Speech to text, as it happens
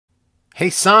Hey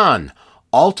San,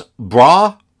 Alt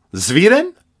Bra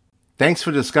Zweden? Thanks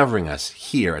for discovering us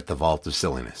here at the Vault of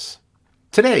Silliness.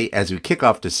 Today, as we kick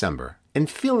off December, and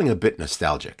feeling a bit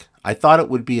nostalgic, I thought it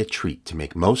would be a treat to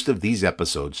make most of these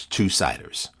episodes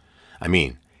two-siders. I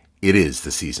mean, it is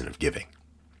the season of giving.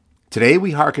 Today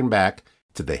we harken back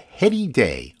to the heady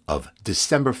day of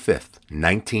December 5th,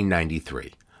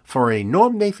 1993, for a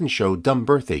Norm Nathan Show Dumb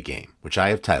Birthday game, which I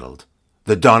have titled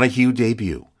The Donahue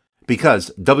Debut,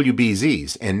 because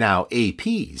WBZ's and now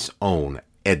AP's own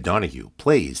Ed Donahue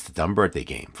plays the Dumb Birthday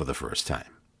game for the first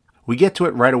time. We get to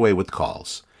it right away with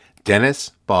calls.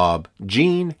 Dennis, Bob,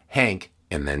 Gene, Hank,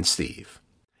 and then Steve.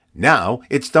 Now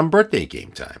it's Dumb Birthday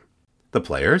game time. The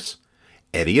players,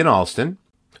 Eddie in Alston,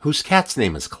 whose cat's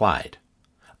name is Clyde.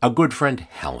 A good friend,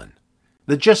 Helen.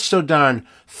 The just so darn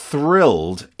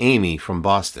thrilled Amy from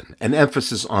Boston, an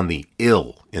emphasis on the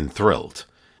ill in thrilled.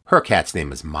 Her cat's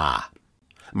name is Ma.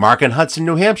 Mark in Hudson,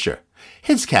 New Hampshire.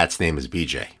 His cat's name is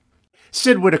BJ.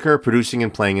 Sid Whitaker producing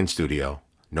and playing in studio.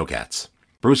 No cats.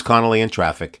 Bruce Connolly in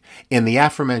traffic. And the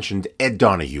aforementioned Ed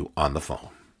Donahue on the phone.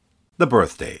 The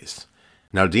birthdays.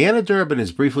 Now, Deanna Durbin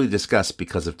is briefly discussed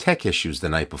because of tech issues the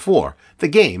night before. The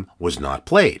game was not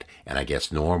played, and I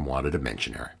guess Norm wanted to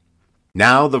mention her.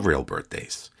 Now, the real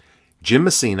birthdays. Jim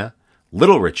Messina,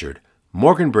 Little Richard,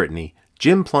 Morgan Brittany,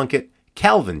 Jim Plunkett,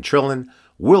 Calvin Trillin,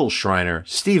 Will Schreiner,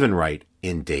 Stephen Wright,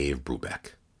 and Dave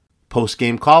Brubeck.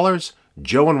 Post-game callers,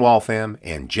 Joe in Waltham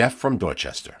and Jeff from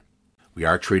Dorchester. We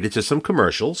are treated to some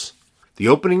commercials, the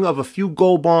opening of a few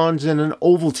gold bonds and an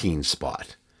Ovaltine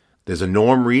spot. There's a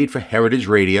Norm Reed for Heritage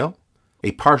Radio,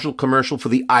 a partial commercial for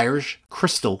the Irish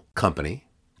Crystal Company,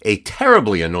 a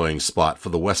terribly annoying spot for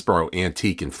the Westboro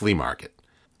Antique and Flea Market,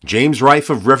 James Reif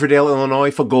of Riverdale,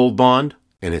 Illinois for Gold Bond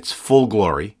in its full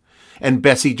glory, and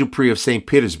Bessie Dupree of St.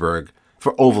 Petersburg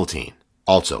for Ovaltine,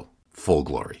 also full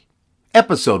glory.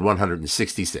 Episode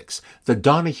 166, The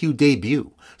Donahue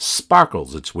Debut,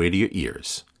 sparkles its way to your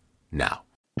ears. Now.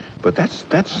 But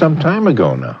that's some time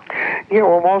ago now. Yeah,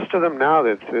 well, most of them now,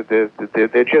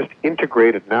 they're just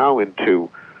integrated now into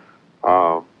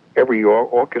every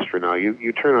orchestra now.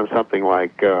 You turn on something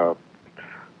like,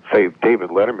 say, David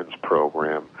Letterman's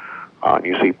program, and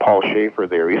you see Paul Schaefer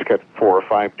there. He's got 4 or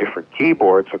 5 different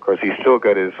keyboards. Of course, he's still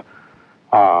got his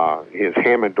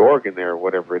Hammond organ there,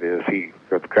 whatever it is.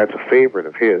 That's a favorite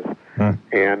of his.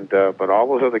 And but all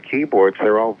those other keyboards,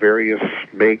 they're all various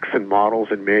makes and models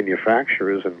and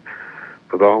manufacturers, and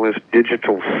with all this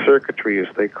digital circuitry,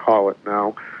 as they call it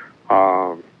now,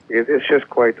 it's just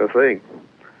quite the thing.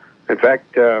 In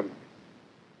fact,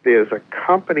 there's a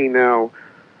company now,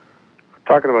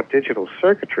 talking about digital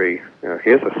circuitry,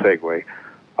 here's a segue.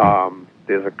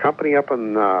 There's a company up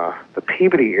in the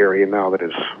Peabody area now that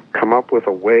has come up with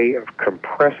a way of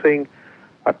compressing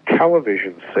a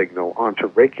television signal onto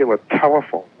regular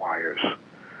telephone wires.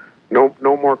 No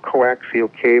more coaxial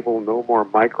cable, no more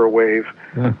microwave.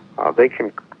 They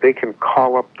can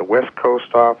call up the West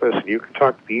Coast office, and you can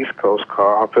talk to the East Coast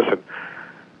office and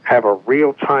have a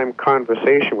real-time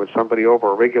conversation with somebody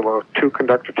over a regular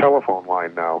 2-conductor telephone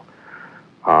line now.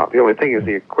 The only thing is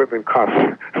the equipment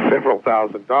costs several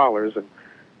 $1,000s, and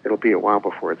it'll be a while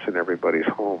before it's in everybody's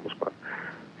homes, but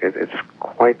it's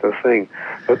quite the thing.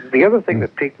 But the other thing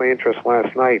that piqued my interest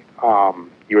last night,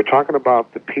 you were talking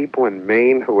about the people in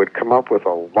Maine who had come up with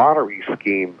a lottery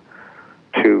scheme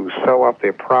to sell off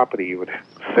their property. You would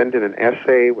send in an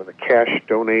essay with a cash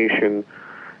donation,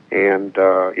 and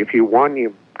if you won,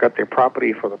 you got their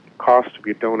property for the cost of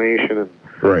your donation, and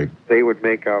Right. they would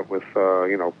make out with,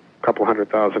 couple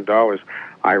 $100,000.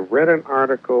 I read an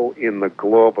article in the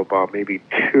Globe about maybe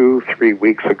 2-3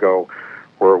 weeks ago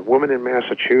where a woman in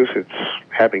Massachusetts,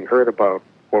 having heard about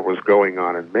what was going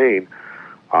on in Maine,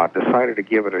 decided to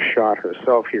give it a shot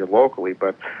herself here locally,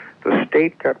 but the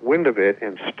state got wind of it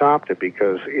and stopped it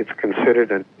because it's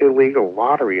considered an illegal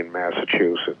lottery in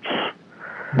Massachusetts.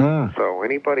 So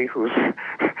anybody who's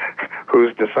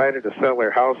decided to sell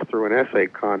their house through an essay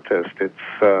contest,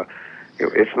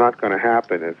 it's not going to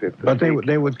happen. But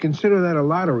they would consider that a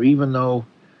lottery, even though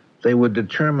they would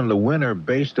determine the winner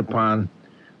based upon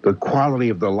the quality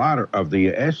of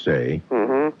the essay.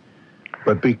 Mm-hmm.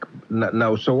 But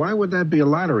no, so why would that be a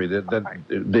lottery?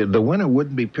 The winner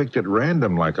wouldn't be picked at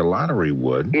random like a lottery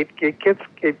would. It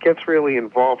gets really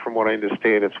involved, from what I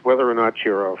understand. It's whether or not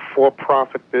you're a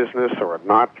for-profit business or a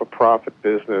not-for-profit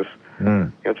business.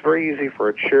 It's very easy for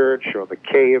a church or the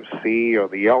KFC or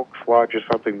the Elks Lodge or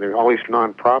something, there are all these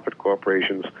non-profit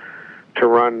corporations, to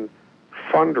run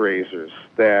fundraisers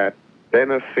that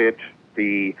benefit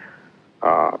the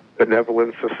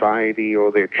benevolent society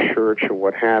or their church or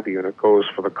what have you, and it goes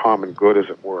for the common good, as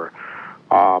it were.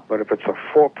 But if it's a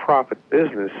for-profit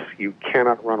business, you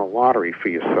cannot run a lottery for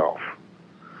yourself.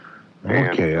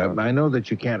 Okay, And, I know that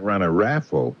you can't run a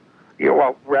raffle. Yeah,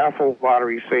 well, raffle,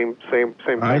 lottery, same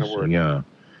kind of word. Yeah.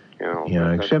 You know,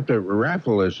 Yeah, except a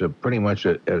raffle is pretty much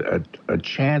a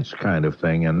chance kind of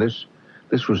thing, and this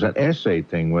was an essay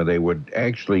thing where they would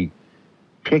actually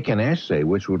pick an essay,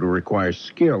 which would require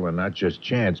skill and not just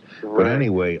chance. Right. But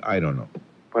anyway, I don't know.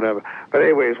 Whatever. But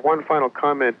anyways, one final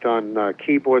comment on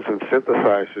keyboards and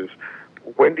synthesizers.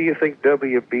 When do you think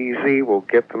WBZ will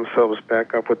get themselves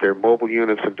back up with their mobile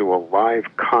units and do a live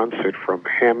concert from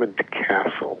Hammond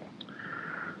Castle?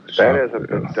 That hasn't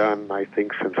been done, I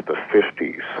think, since the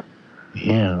 50s.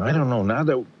 Yeah, I don't know. Now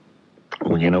that,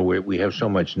 we have so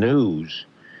much news,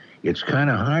 it's kind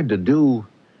of hard to do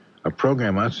a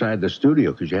program outside the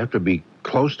studio because you have to be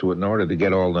close to it in order to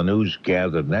get all the news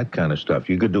gathered and that kind of stuff.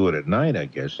 You could do it at night, I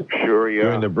guess. Sure, yeah.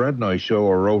 During the Bread Noise show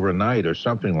or overnight or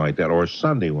something like that, or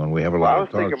Sunday when we have a lot of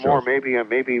talk shows. I was thinking more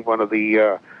maybe one of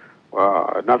the,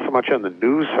 not so much on the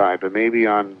news side, but maybe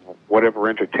on whatever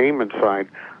entertainment side,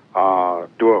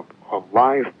 do a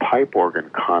live pipe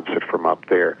organ concert from up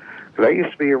there. That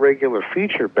used to be a regular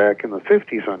feature back in the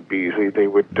 50s on BZ. They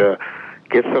would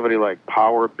get somebody like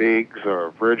Power Biggs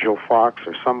or Virgil Fox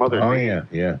or some other name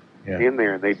in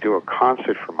there, and they'd do a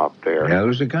concert from up there. Yeah, there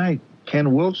was a guy,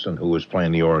 Ken Wilson, who was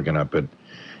playing the organ up at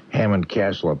Hammond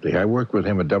Castle up there. I worked with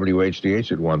him at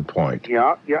WHDH at one point.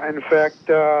 Yeah. In fact,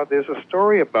 there's a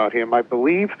story about him. I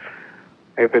believe,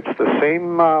 if it's the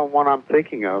same one I'm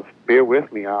thinking of, bear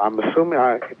with me. I'm assuming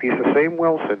if he's the same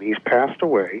Wilson, he's passed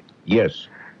away. Yes.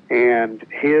 And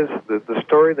the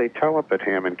story they tell up at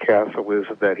Hammond Castle is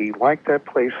that he liked that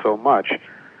place so much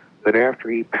that after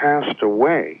he passed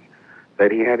away,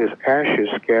 that he had his ashes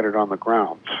scattered on the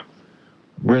grounds.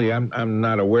 Really, I'm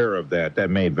not aware of that. That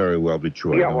may very well be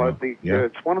true. Yeah, well,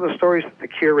 it's one of the stories that the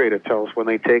curator tells when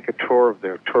they take a tour of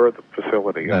the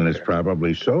facility. And it's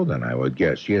probably so then, I would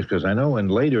guess. Yes, because I know in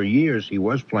later years he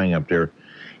was playing up there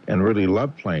and really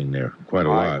loved playing there quite a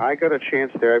lot. I got a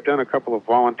chance there. I've done a couple of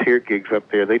volunteer gigs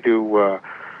up there. They do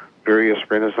various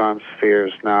Renaissance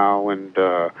fairs now, and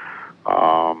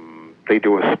they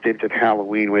do a stint at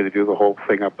Halloween where they do the whole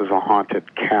thing up as a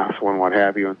haunted castle and what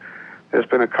have you. And there's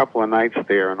been a couple of nights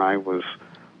there, and I was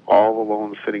all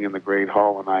alone sitting in the Great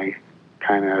Hall, and I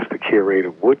kind of asked the curator,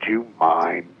 would you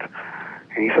mind?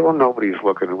 And he said, well, nobody's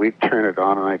looking. And we'd turn it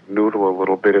on, and I'd noodle a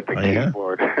little bit at the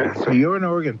keyboard. So you're an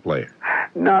organ player?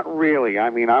 Not really. I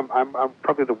mean, I'm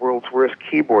probably the world's worst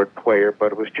keyboard player,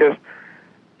 but it was just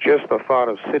the thought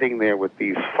of sitting there with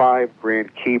these 5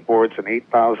 grand keyboards and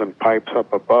 8,000 pipes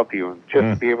up above you, and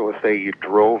just be able to say you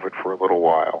drove it for a little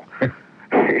while.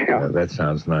 Yeah, that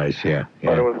sounds nice, yeah.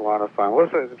 But it was a lot of fun.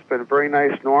 It's been very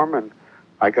nice, Norm, and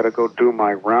I got to go do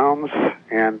my rounds,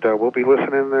 and we'll be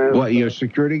listening to... What, you're a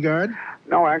security guard?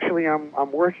 No, actually,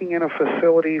 I'm working in a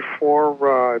facility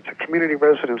for, it's a community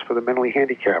residence for the mentally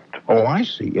handicapped. Oh, I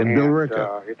see, in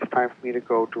Billerica. It's time for me to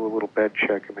go do a little bed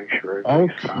check and make sure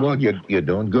everybody's sound. Well, you're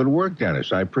doing good work,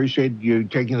 Dennis. I appreciate you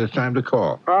taking the time to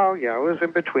call. Oh, yeah, it was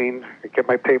in between. I get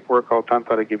my paperwork all done,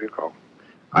 thought I'd give you a call.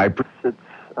 It's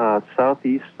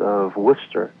southeast of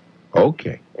Worcester.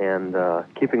 Okay. And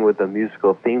keeping with the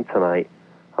musical theme tonight,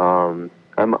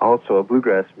 I'm also a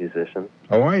bluegrass musician.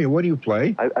 Oh, are you? What do you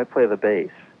play? I play the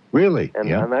bass. Really? And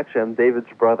I'm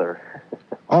David's brother.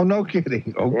 Oh, no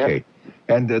kidding. Okay.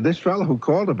 Yeah. And this fellow who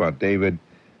called about David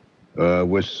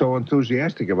was so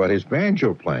enthusiastic about his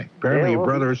banjo playing. Apparently your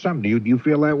brother or something. Do you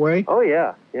feel that way? Oh,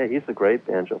 yeah. Yeah, he's a great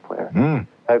banjo player. Mm.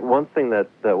 One thing that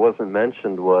wasn't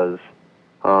mentioned was,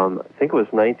 I think it was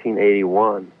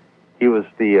 1981, he was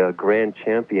the grand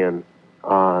champion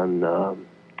on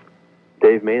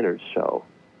Dave Maynard's show,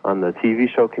 on the TV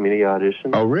show Community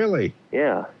Audition. Oh, really?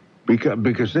 Yeah.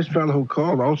 Because this fellow who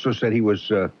called also said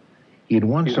he'd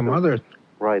won some other...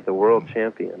 Right, the world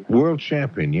champion. World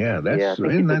champion, yeah.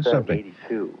 Isn't that something?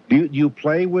 82. Do you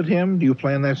play with him? Do you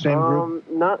play in that same group?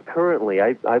 Not currently.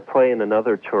 I play in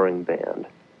another touring band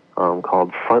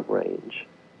called Front Range.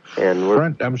 And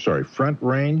Front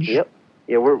Range? Yep.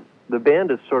 Yeah, the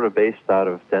band is sort of based out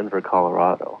of Denver,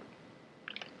 Colorado.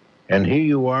 And here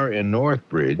you are in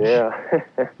Northbridge.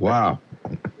 Yeah. Wow.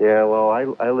 Yeah, well,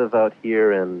 I live out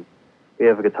here, and we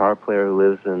have a guitar player who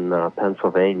lives in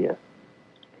Pennsylvania,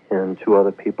 and 2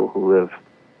 other people who live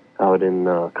out in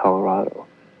Colorado.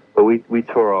 But we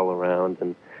tour all around,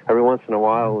 and every once in a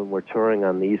while when we're touring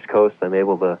on the East Coast, I'm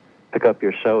able to pick up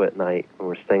your show at night when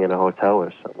we're staying in a hotel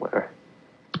or somewhere.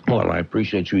 Well, I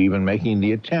appreciate you even making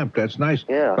the attempt. That's nice.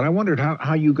 Yeah. But I wondered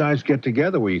how you guys get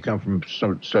together where you come from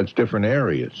such different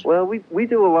areas. Well, we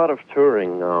do a lot of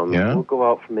touring. Yeah? We'll go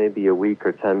out for maybe a week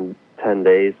or 10 10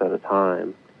 days at a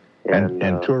time. And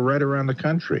tour right around the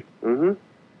country. Mm-hmm.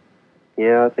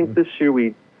 Yeah, I think this year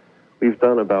we've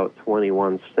done about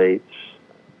 21 states.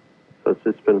 So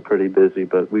it's been pretty busy,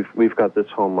 but we've got this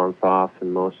whole month off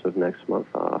and most of next month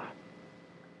off.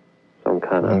 So I'm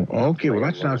kind of... okay, well,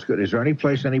 that sounds good. Is there any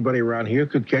place anybody around here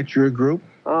could catch your group?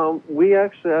 We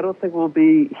actually, I don't think we'll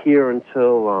be here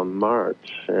until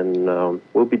March, and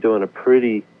we'll be doing a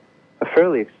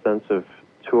fairly extensive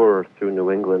tour through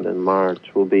New England in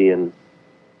March. We'll be in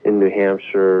New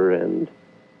Hampshire, and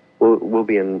we'll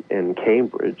be in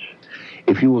Cambridge.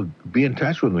 If you will be in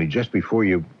touch with me just before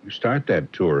you start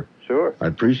that tour, sure,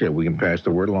 I'd appreciate it. We can pass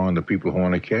the word along to people who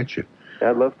want to catch it.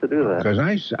 I'd love to do that. Because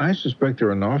I suspect there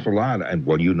are an awful lot, and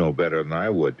well, you know better than I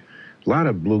would, a lot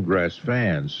of bluegrass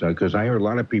fans, because I hear a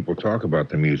lot of people talk about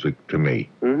the music to me.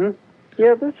 Mm-hmm.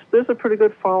 Yeah, there's a pretty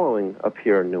good following up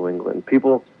here in New England.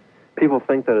 People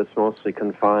think that it's mostly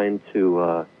confined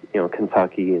to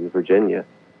Kentucky and Virginia,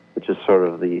 which is sort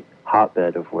of the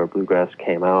hotbed of where bluegrass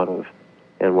came out of,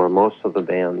 and where most of the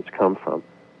bands come from.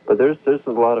 But there's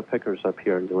a lot of pickers up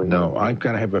here in New England. No, I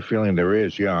kind of have a feeling there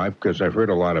is, yeah, because I've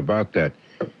heard a lot about that.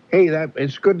 Hey,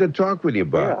 it's good to talk with you,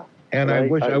 Bob. Yeah. And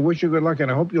I wish you good luck,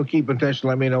 and I hope you'll keep in touch and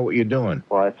let me know what you're doing.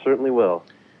 Well, I certainly will.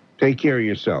 Take care of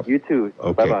yourself. You too.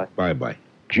 Okay. Bye-bye. Bye-bye.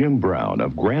 Jim Brown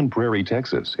of Grand Prairie,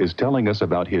 Texas, is telling us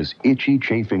about his itchy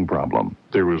chafing problem.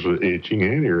 There was itching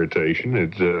and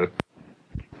irritation.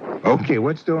 Okay,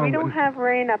 what's doing? We don't have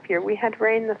rain up here. We had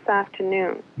rain this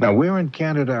afternoon. Now, where in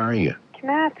Canada are you?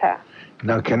 Canada.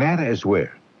 Now, Canada is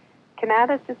where?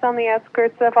 Canada's just on the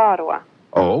outskirts of Ottawa.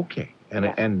 Oh, okay.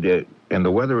 Yeah. And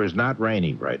the weather is not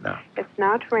raining right now. It's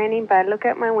not raining, but I look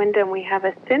out my window and we have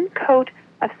a thin coat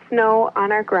of snow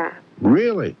on our grass.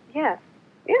 Really? Yes.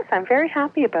 Yes, I'm very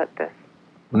happy about this.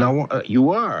 No,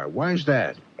 you are. Why is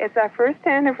that? It's our first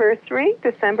anniversary,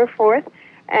 December 4th,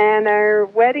 and our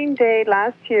wedding day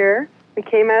last year, we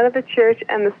came out of the church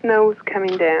and the snow was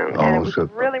coming down. And it was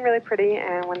really, really pretty,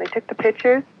 and when they took the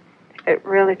pictures, it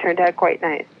really turned out quite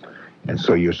nice. And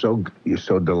so you're so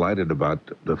delighted about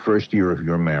the first year of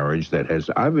your marriage that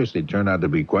has obviously turned out to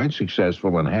be quite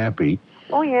successful and happy.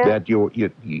 Oh, yeah. That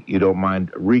you don't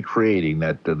mind recreating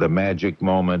the magic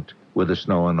moment with the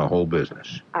snow and the whole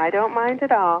business. I don't mind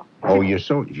at all. Oh, you're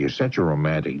such a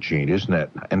romantic, Gene, isn't it?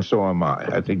 And so am I.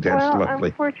 I think that's lovely.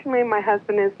 Unfortunately, my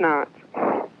husband is not.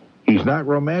 He's not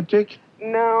romantic?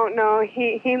 No.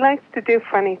 He likes to do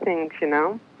funny things, you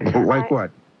know. Like what?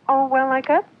 Oh, well, I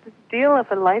got this deal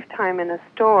of a lifetime in a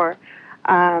store,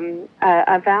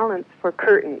 a valance for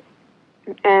curtains.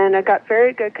 And I got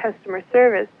very good customer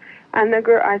service. And the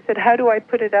girl, I said, how do I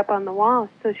put it up on the wall?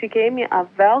 So she gave me a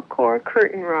Velcro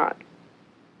curtain rod.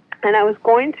 And I was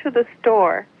going to the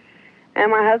store,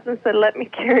 and my husband said, let me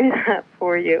carry that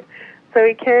for you. So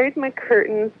he carried my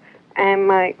curtains and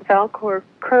my Velcro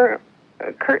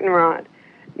curtain rod,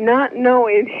 not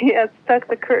knowing he had stuck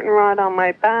the curtain rod on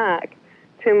my back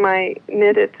to my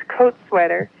knitted coat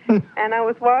sweater. And I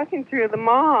was walking through the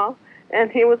mall, and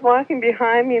he was walking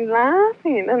behind me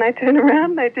laughing, and I turned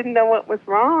around and I didn't know what was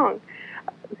wrong.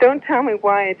 Don't tell me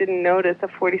why I didn't notice a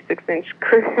 46-inch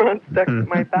curtain rod stuck to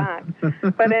my back.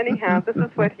 But anyhow, this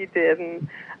is what he did, and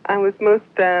I was most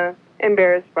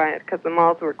embarrassed by it because the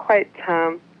malls were quite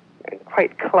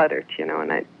cluttered, you know,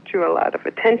 and I drew a lot of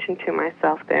attention to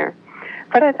myself there.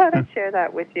 But I thought I'd share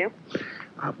that with you.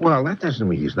 Well, that doesn't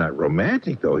mean he's not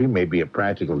romantic, though. He may be a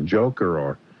practical joker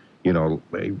or, you know,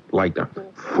 like to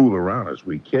fool around, as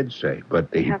we kids say. But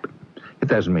it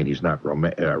doesn't mean he's not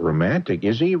romantic.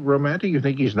 Is he romantic? You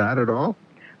think he's not at all?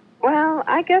 Well,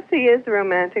 I guess he is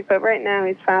romantic, but right now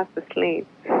he's fast asleep.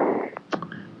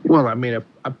 Well, I mean,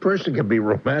 a person can be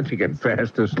romantic and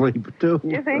fast asleep, too.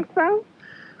 You think so?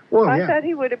 Well, I thought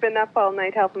he would have been up all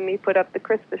night helping me put up the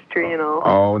Christmas tree and all.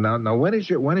 Oh, now, when is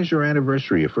your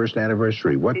anniversary, your first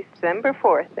anniversary? What? December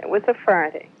 4th. It was a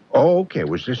Friday. Oh, okay.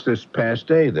 Was this past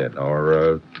day then,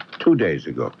 or 2 days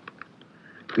ago?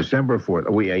 December 4th.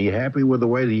 Are you happy with the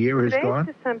way the year has gone?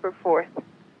 Today's December 4th.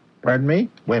 Pardon me?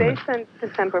 Wait a minute. Today's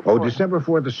December 4th. Oh, December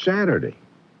 4th is Saturday.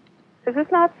 Is this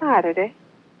not Saturday?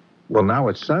 Well, now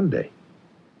it's Sunday.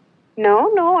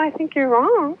 No, I think you're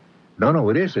wrong. No,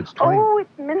 it is. It's 20. Oh, it's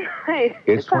midnight.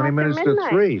 It's 20 after minutes midnight.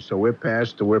 to 3, so we're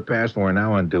past. We're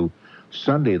now into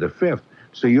Sunday the 5th.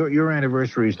 So your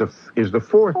anniversary is the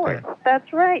 4th then.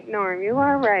 That's right, Norm. You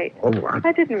are right. Oh,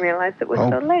 I didn't realize it was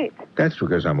so late. That's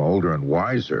because I'm older and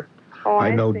wiser. Oh,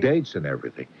 I know see. dates and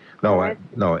everything. No.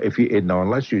 If you no,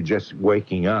 unless you're just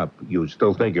waking up, you would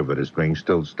still think of it as being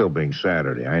still being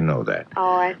Saturday. I know that.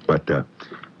 Oh, I see. But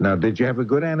now, did you have a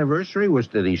good anniversary?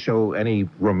 Did he show any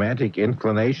romantic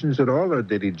inclinations at all, or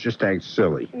did he just act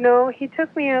silly? No, he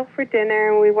took me out for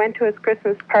dinner, and we went to his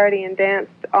Christmas party and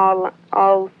danced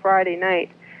all Friday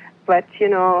night. But, you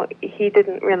know, he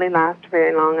didn't really last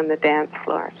very long on the dance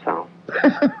floor, so.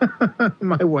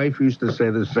 My wife used to say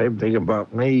the same thing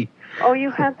about me. Oh, you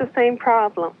had the same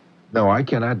problem. No, I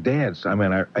cannot dance. I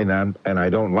mean, I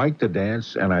don't like to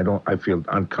dance, and I feel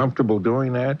uncomfortable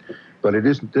doing that. But it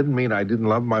didn't mean I didn't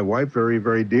love my wife very,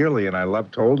 very dearly, and I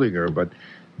loved holding her. But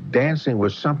dancing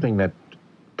was something that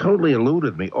totally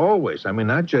eluded me, always. I mean,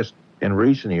 not just in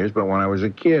recent years, but when I was a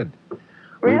kid.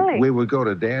 Really? We would go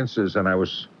to dances, and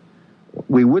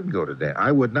we wouldn't go to dance.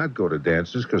 I would not go to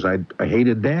dances because I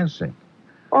hated dancing.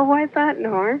 Well, why is that,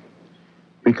 Norm?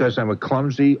 Because I'm a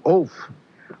clumsy oaf.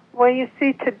 Well, you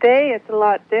see, today it's a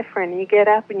lot different. You get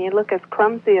up and you look as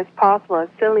clumsy as possible, as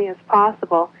silly as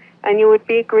possible, and you would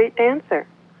be a great dancer.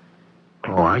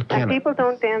 Oh, I can't. And people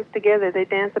don't dance together. They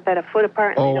dance about a foot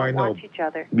apart, and they I don't know. watch each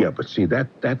other. Yeah, but see, that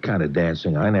kind of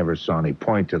dancing, I never saw any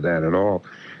point to that at all.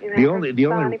 You never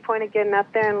saw any point of getting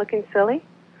up there and looking silly?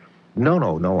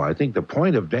 No. I think the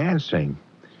point of dancing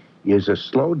is a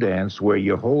slow dance where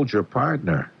you hold your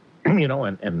partner, you know,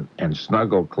 and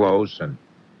snuggle close and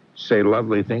say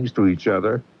lovely things to each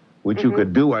other, which you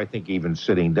could do, I think, even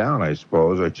sitting down, I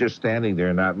suppose, or just standing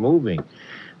there not moving.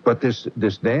 But this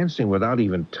dancing without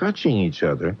even touching each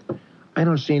other, I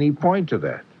don't see any point to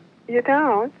that. You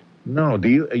don't? No, do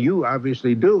you? You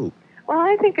obviously do. Well,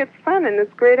 I think it's fun, and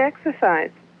it's great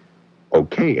exercise.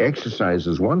 Okay, exercise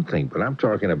is one thing, but I'm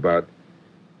talking about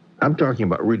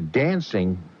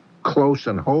dancing close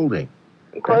and holding.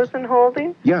 Close and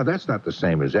holding? Yeah, that's not the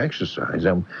same as exercise.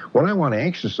 When I want to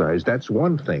exercise, that's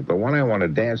one thing. But when I want to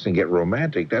dance and get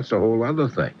romantic, that's a whole other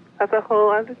thing. That's a whole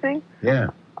other thing? Yeah.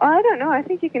 Oh, I don't know. I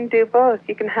think you can do both.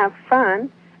 You can have fun,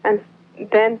 and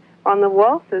then on the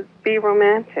waltzes, be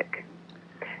romantic.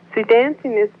 See,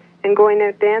 dancing and going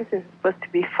out dancing is supposed to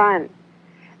be fun.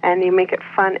 And you make it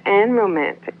fun and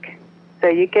romantic. So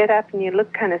you get up and you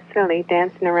look kind of silly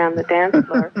dancing around the dance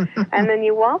floor, and then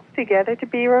you waltz together to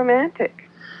be romantic.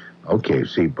 Okay,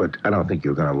 see, but I don't think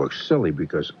you're going to look silly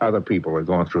because other people are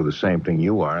going through the same thing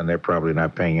you are, and they're probably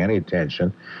not paying any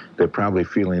attention. They're probably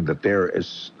feeling that they're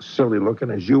as silly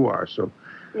looking as you are. So.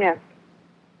 Yes.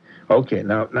 Okay,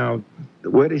 now,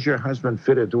 where does your husband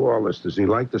fit into all this? Does he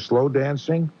like the slow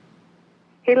dancing?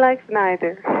 He likes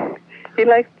neither. He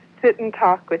likes to sit and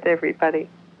talk with everybody.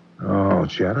 Oh,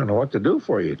 gee, I don't know what to do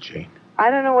for you, Gene. I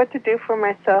don't know what to do for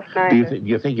myself neither. Do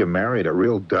you think you married a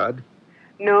real dud?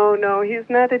 No, he's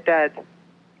not a dud.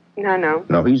 No.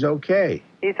 No, he's okay.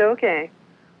 He's okay.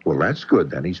 Well, that's good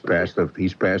then. He's passed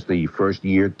the first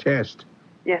year test.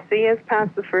 Yes, he has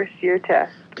passed the first year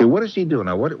test. Okay, what does he do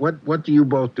now? What do you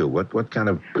both do? What kind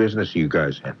of business are you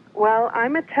guys in? Well,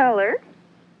 I'm a teller,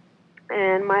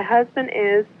 and my husband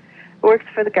works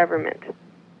for the government.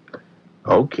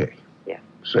 Okay. Yes.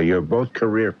 So you're both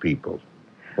career people,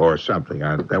 or something.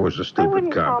 That was a stupid comment. I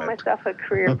wouldn't call myself a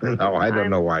career person. No, I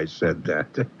don't know why I said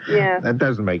that. Yeah. That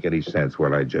doesn't make any sense,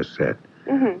 what I just said.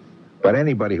 Mm-hmm. But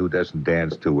anybody who doesn't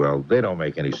dance too well, they don't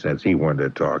make any sense, even when they're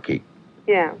talking.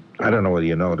 Yeah. I don't know whether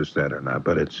you noticed that or not,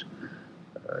 but it's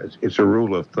a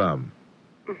rule of thumb.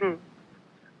 Mm-hmm.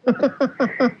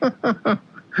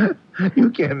 You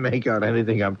can't make out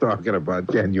anything I'm talking about,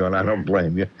 can you? And I don't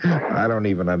blame you. I don't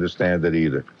even understand it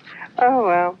either. Oh,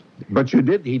 well. But he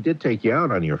did take you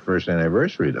out on your first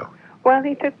anniversary, though. Well,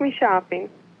 he took me shopping.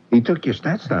 He took you.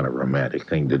 That's not a romantic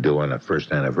thing to do on a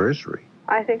first anniversary.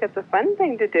 I think it's a fun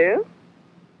thing to do.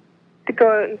 To go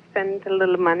out and spend a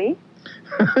little money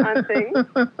on things.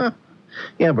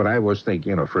 Yeah, but I was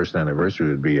thinking, first anniversary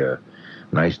would be a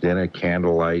nice dinner,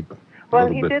 candlelight. Well,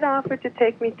 he did offer to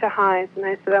take me to High's, and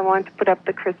I said I wanted to put up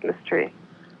the Christmas tree.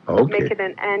 Okay. Make it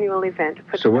an annual event to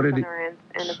put it up on our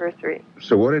anniversary.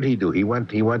 So what did he do? He went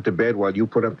to bed while you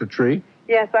put up the tree?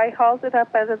 Yes, I hauled it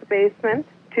up out of the basement,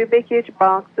 2 big, huge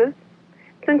boxes.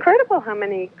 It's incredible how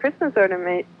many Christmas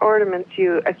ornaments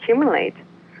you accumulate.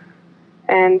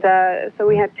 And so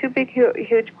we had 2 big,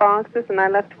 huge boxes, and I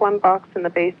left 1 box in the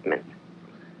basement.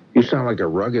 You sound like a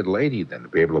rugged lady, then, to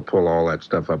be able to pull all that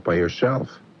stuff up by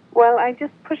yourself. Well, I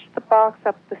just pushed the box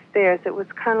up the stairs. It was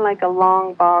kind of like a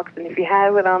long box, and if you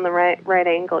have it on the right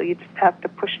angle, you just have to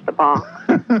push the box.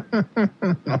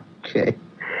 Okay.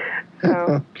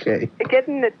 So, okay.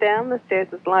 Getting it down the stairs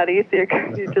is a lot easier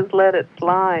because you just let it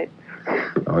slide.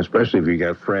 Oh, especially if you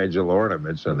got fragile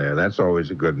ornaments in there. That's always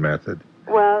a good method.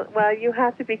 Well, you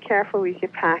have to be careful with your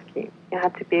packing. You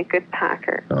have to be a good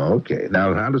packer. Okay.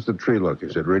 Now, how does the tree look?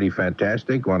 Is it really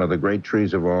fantastic? One of the great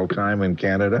trees of all time in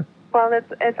Canada? Well,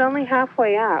 it's only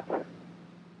halfway up.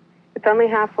 It's only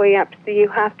halfway up, so you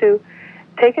have to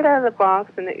take it out of the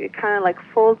box, and it kind of like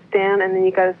folds down, and then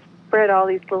you got to spread all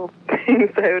these little things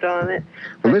out on it.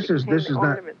 Well, this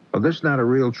is not a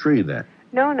real tree then.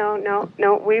 No.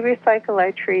 We recycle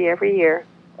our tree every year.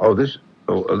 This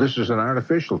is an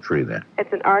artificial tree then.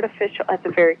 It's an artificial. It's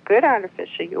a very good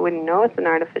artificial. You wouldn't know it's an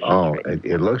artificial tree.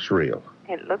 It looks real.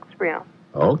 It looks real.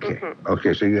 Okay. Mm-hmm.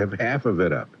 Okay, so you have half of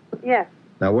it up. Yes.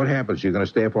 Now, what happens? You're going to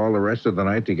stay up all the rest of the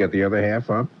night to get the other half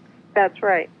up? That's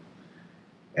right.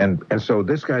 And so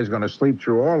this guy's going to sleep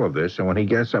through all of this, and when he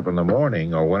gets up in the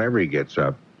morning, or whenever he gets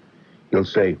up, he'll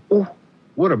say, "Oh,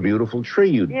 what a beautiful tree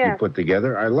you put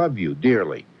together. I love you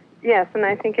dearly." Yes, and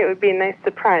I think it would be a nice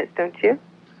surprise, don't you?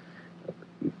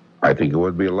 I think it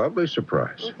would be a lovely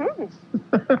surprise.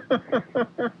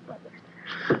 Mm-hmm.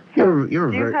 You're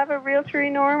do you have a real tree,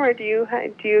 Norm, or do you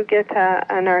get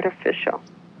an artificial?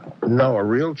 No, a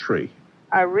real tree.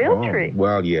 A real tree?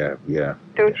 Well, yeah.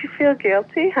 Don't you feel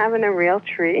guilty having a real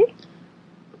tree?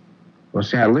 Well,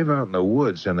 see, I live out in the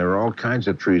woods, and there are all kinds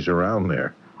of trees around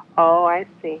there. Oh, I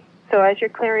see. So as you're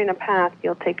clearing a path,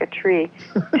 you'll take a tree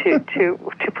to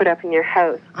put up in your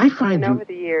house. Over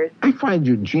the years. I find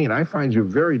you, Gene,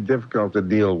 very difficult to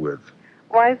deal with.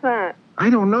 Why is that? I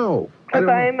don't know. Because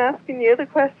I am asking you the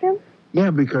question?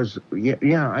 Yeah, because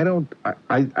I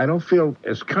don't feel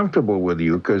as comfortable with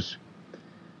you because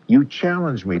you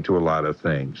challenge me to a lot of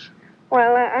things.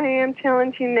 Well, I am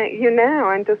challenging you now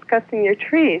on discussing your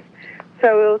trees.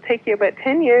 So it'll take you about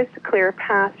 10 years to clear a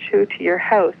path to your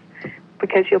house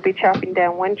because you'll be chopping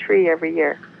down one tree every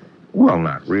year. Well,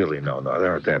 not really. No.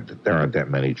 There aren't that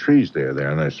many trees there,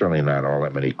 and there's certainly not all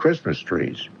that many Christmas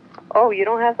trees. Oh, you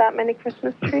don't have that many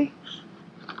Christmas trees?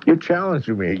 You're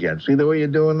challenging me again. See the way you're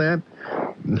doing that?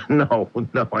 No,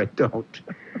 I don't.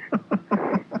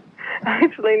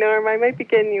 Actually, Norm, I might be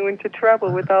getting you into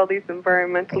trouble with all these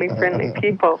environmentally friendly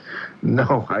people.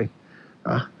 No, I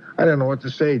don't know what to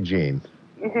say, Gene.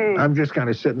 Mm-hmm. I'm just kind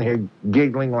of sitting here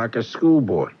giggling like a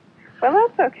schoolboy. Well,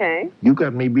 that's okay. You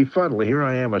got me befuddled. Here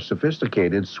I am, a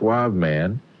sophisticated, suave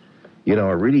man,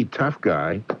 a really tough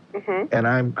guy, and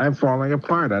I'm falling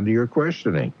apart under your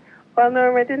questioning. Well,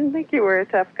 Norm, I didn't think you were a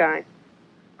tough guy.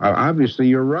 Obviously,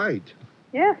 you're right.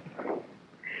 Yes.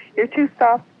 You're too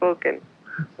soft-spoken.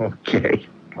 Okay.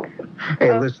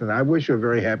 Hey, listen, I wish you a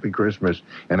very happy Christmas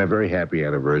and a very happy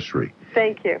anniversary.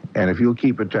 Thank you. And if you'll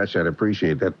keep in touch, I'd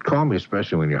appreciate that. Call me,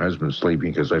 especially when your husband's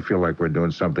sleeping, because I feel like we're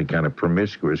doing something kind of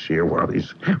promiscuous here while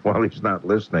he's not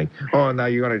listening. Oh, now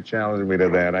you're going to challenge me to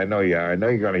that. I know you are. I know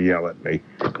you're going to yell at me.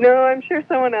 No, I'm sure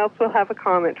someone else will have a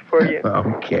comment for you.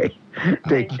 Okay.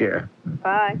 Take care.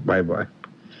 Bye. Bye-bye.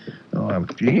 Oh,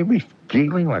 do you hear me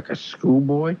giggling like a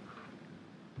schoolboy?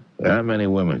 Not many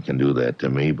women can do that to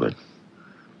me, but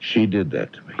she did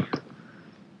that to me.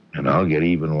 And I'll get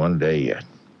even one day yet.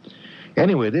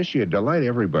 Anyway, this year, delight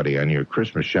everybody on your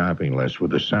Christmas shopping list with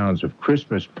the sounds of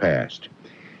Christmas past.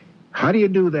 How do you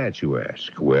do that, you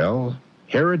ask? Well,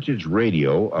 Heritage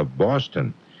Radio of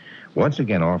Boston once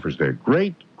again offers their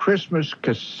great Christmas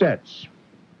cassettes.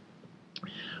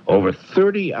 Over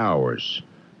 30 hours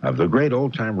of the great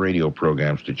old-time radio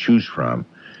programs to choose from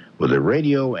with the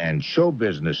radio and show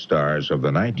business stars of the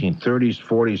 1930s,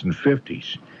 40s, and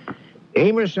 50s.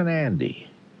 Amos and Andy,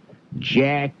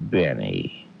 Jack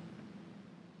Benny,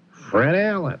 Fred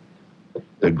Allen,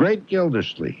 the great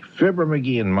Gildersleeve, Fibber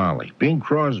McGee and Molly, Bing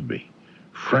Crosby,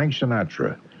 Frank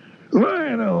Sinatra,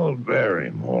 Lionel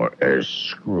Barrymore as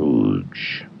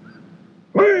Scrooge,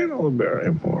 Lionel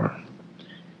Barrymore,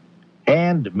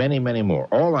 and many, many more,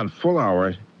 all on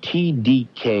full-hour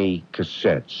TDK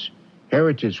cassettes.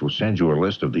 Heritage will send you a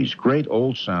list of these great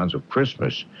old sounds of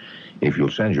Christmas if you'll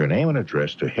send your name and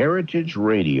address to Heritage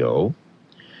Radio,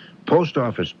 Post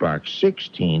Office Box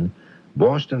 16,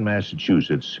 Boston,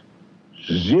 Massachusetts,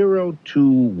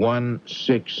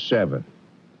 02167.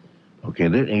 Okay,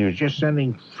 you're just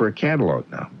sending for a catalog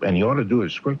now, and you ought to do it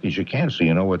as quickly as you can so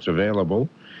you know what's available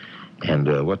and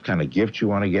what kind of gift you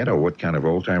want to get or what kind of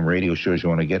old-time radio shows you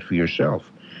want to get for yourself.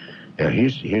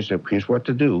 Here's what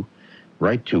to do.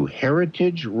 Write to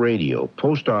Heritage Radio,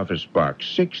 Post Office Box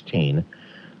 16,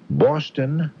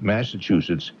 Boston,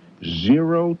 Massachusetts,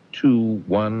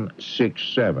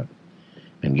 02167.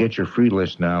 And get your free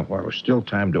list now while there's still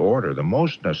time to order the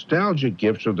most nostalgic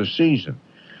gifts of the season.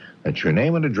 That's your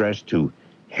name and address to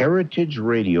Heritage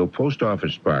Radio, Post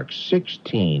Office Box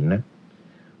 16,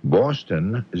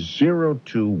 Boston,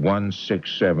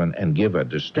 02167, and give a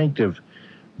distinctive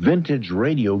vintage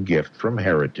radio gift from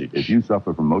Heritage. If you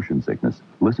suffer from motion sickness,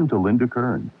 listen to Linda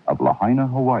Kern of Lahaina,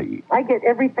 Hawaii. I get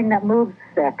everything that moves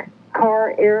sick.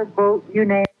 Car, air, boat, you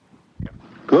name it.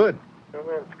 Good. Well,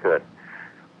 that's good.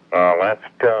 Last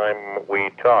time we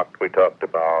talked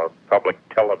about public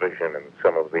television and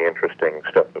some of the interesting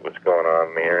stuff that was going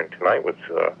on there. And tonight was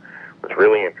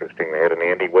really interesting. They had an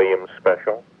Andy Williams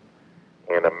special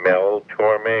and a Mel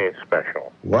Torme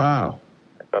special. Wow.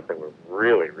 I thought they were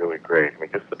really, really great. I mean,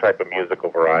 just the type of musical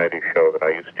variety show that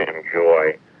I used to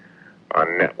enjoy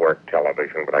on network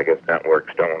television. But I guess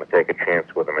networks don't want to take a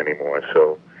chance with them anymore.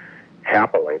 So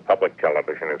happily, public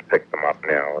television has picked them up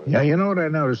now. Yeah, you know what I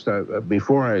noticed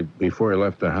before I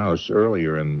left the house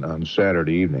earlier on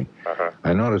Saturday evening,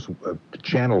 I noticed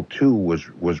Channel 2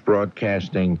 was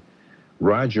broadcasting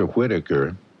Roger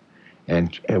Whittaker,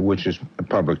 and which is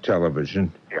public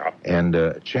television,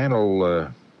 and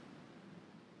Channel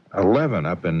 11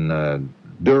 up in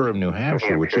Durham, New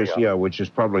Hampshire, which is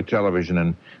public television,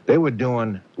 and they were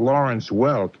doing Lawrence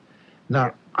Welk.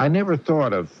 Now, I never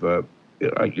thought of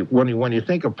when you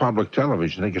think of public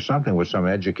television, think of something with some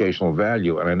educational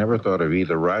value, and I never thought of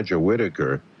either Roger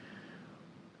Whittaker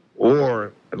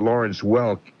or Lawrence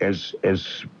Welk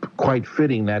as quite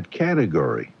fitting that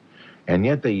category. And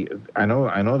yet I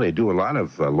know they do a lot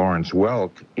of Lawrence Welk.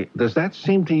 Does that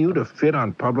seem to you to fit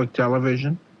on public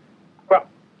television? Well,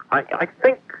 I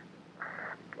think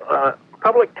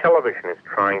public television is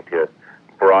trying to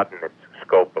broaden its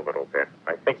scope a little bit.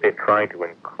 I think they're trying to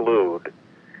include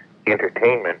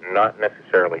entertainment, not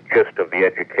necessarily just of the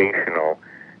educational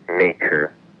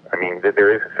nature. I mean,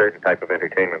 there is a certain type of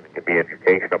entertainment that can be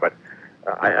educational, but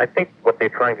I think what they're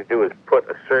trying to do is put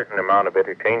a certain amount of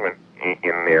entertainment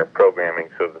in their programming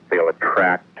so that they'll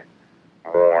attract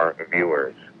more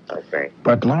viewers, I think.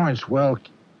 But Lawrence Welk,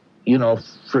 you know,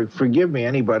 forgive me,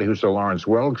 anybody who's a Lawrence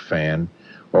Welk fan,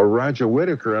 or Roger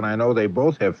Whittaker, and I know they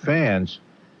both have fans,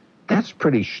 that's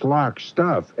pretty schlock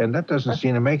stuff, and that doesn't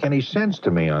seem to make any sense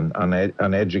to me on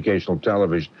educational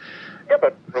television. Yeah,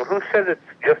 but who says it's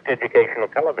just educational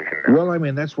television now? Well, I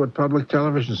mean, that's what public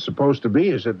television is supposed to be,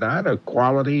 is it not? A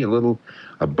quality, a little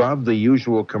above the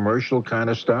usual commercial kind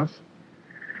of stuff?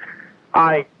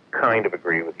 I kind of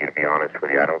agree with you, to be honest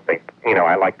with you. I don't think,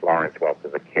 I liked Lawrence Welk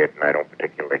as a kid, and I don't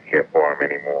particularly care for him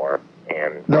anymore.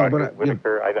 And Roger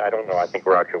Whittaker, I don't know. I think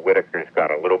Roger Whittaker's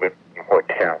got a little bit more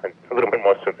talent, a little bit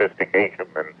more sophistication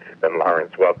than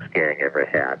Lawrence Welk's gang ever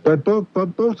had. But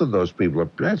both of those people,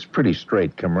 that's pretty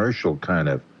straight commercial kind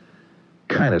of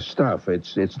stuff.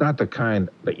 It's not the kind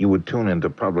that you would tune into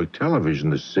public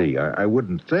television to see. I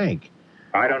wouldn't think.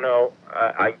 I don't know.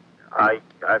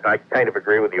 I kind of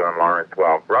agree with you on Lawrence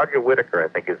Welk. Roger Whittaker, I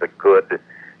think, is a good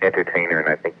entertainer, and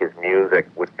I think his music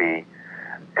would be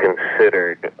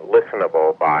considered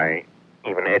listenable by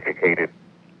even educated,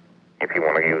 if you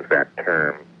want to use that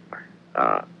term,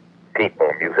 people,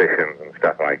 musicians and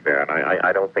stuff like that.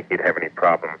 I don't think you'd have any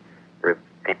problem with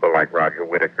people like Roger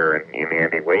Whittaker and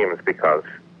Andy Williams, because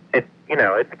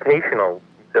educational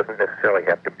doesn't necessarily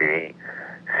have to be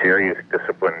serious,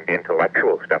 disciplined,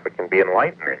 intellectual stuff. It can be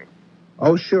enlightening.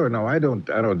 Oh, sure. No, I don't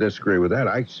disagree with that.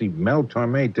 I see Mel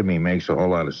Torme, to me, makes a whole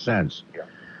lot of sense. Yeah.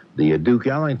 The Duke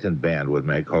Ellington band would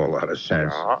make a whole lot of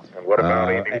sense. And what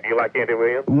about Andy? Do you like Andy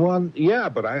Williams? Well, yeah,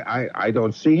 but I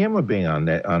don't see him being on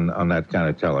that kind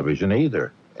of television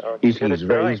either. He's very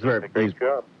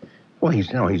well.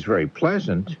 He's very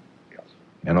pleasant, yes,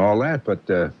 and all that. But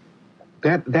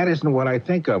that isn't what I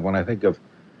think of when I think of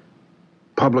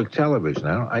public television.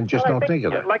 I just don't think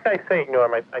of that. Like I say,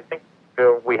 Norm, I think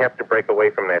we have to break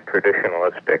away from that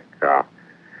traditionalistic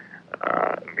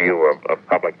view of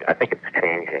public. I think it's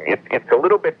changing. It's a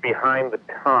little bit behind the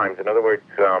times. In other words,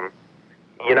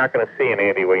 you're not going to see an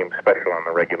Andy Williams special on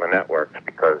the regular networks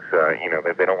because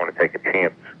they don't want to take a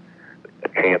chance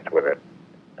with it.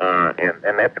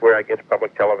 And that's where I guess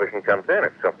public television comes in.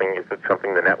 If it's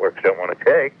something the networks don't want to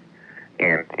take,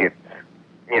 and it's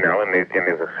and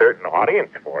there's a certain audience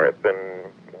for it, then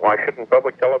why shouldn't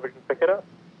public television pick it up?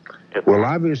 Well,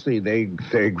 obviously they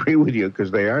agree with you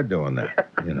because they are doing that.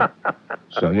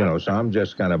 So so I'm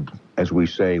just kind of, as we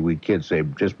kids say,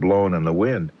 just blowing in the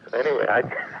wind. Anyway,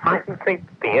 I think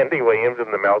the Andy Williams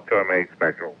and the Mel Torme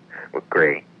special was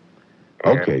great.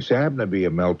 Okay, so I happen to be a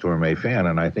Mel Torme fan,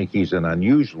 and I think he's an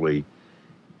unusually,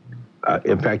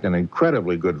 in fact, an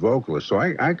incredibly good vocalist. So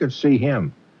I could see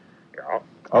him. Yeah.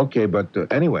 Okay, but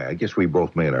anyway, I guess we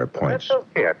both made our points. That's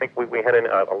okay. I think we had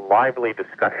a lively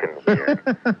discussion here.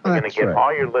 We're going to get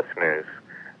all your listeners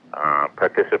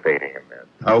participating in this.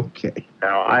 Okay.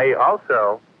 Now, I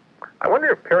wonder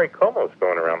if Perry Como's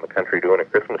going around the country doing a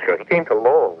Christmas show. He came to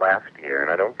Lowell last year,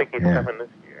 and I don't think he's coming this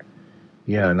year.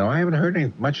 Yeah, no, I haven't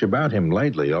heard much about him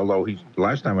lately, although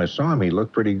last time I saw him, he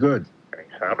looked pretty good.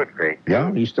 He sounded great, too.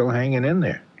 Yeah, he's still hanging in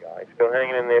there. Yeah, he's still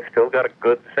hanging in there, still got a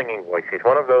good singing voice. He's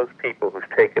one of those people who's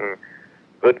taken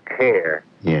good care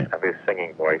of his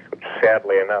singing voice, which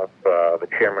sadly enough, the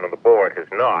chairman of the board has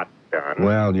not done.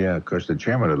 Well, yeah, because the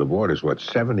chairman of the board is,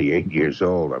 78 years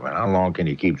old. I mean, how long can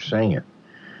you keep singing?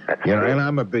 That's You know, true. and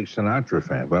I'm a big Sinatra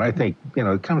fan, but I think,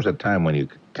 it comes a time when you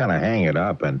kind of hang it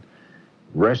up and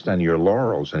rest on your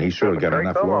laurels, and he sort of got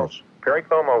enough laurels. Perry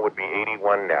Como would be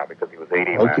 81 now because he was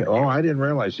 80 last Okay. year. Oh, I didn't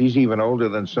realize he's even older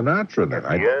than Sinatra then.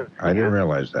 Yes, he is. I didn't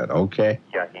realize that. Okay.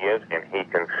 Yeah, he is, and he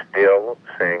can still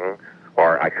sing,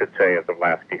 or I should say as of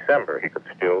last December, he could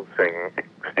still sing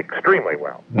extremely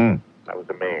well. I was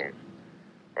amazed.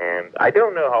 And I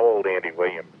don't know how old Andy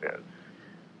Williams is.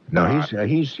 No,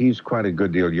 he's quite a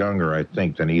good deal younger, I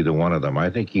think, than either one of them. I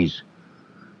think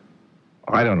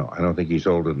I don't know. I don't think he's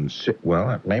older than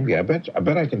maybe. I bet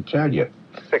I can tell you.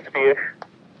 60-ish?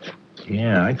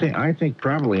 Yeah, I think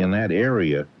probably in that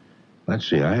area. Let's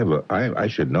see. I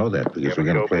should know that because we're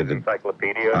going to play the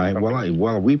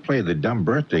encyclopedia. We play the dumb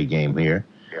birthday game here.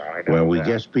 Yeah, I know. Well, we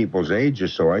guess people's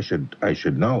ages, so I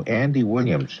should know. Andy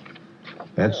Williams.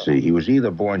 Let's see. He was either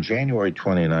born January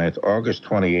 29th, August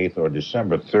 28th, or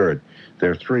December 3rd.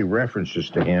 There are 3 references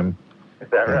to him. Is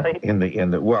that right? In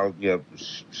the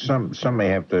some may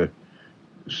have to.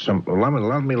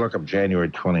 Let me look up January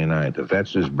 29th. If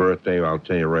that's his birthday, I'll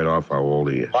tell you right off how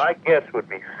old he is. My guess would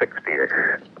be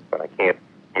 60-ish, but I can't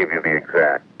give you the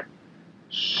exact.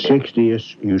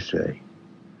 60ish, you say?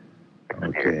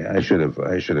 Okay, I should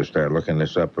have started looking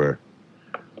this up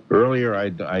earlier.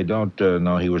 I don't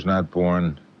know. He was not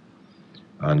born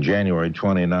on January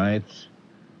 29th.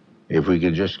 If we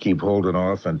could just keep holding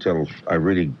off until I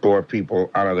really bore people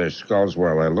out of their skulls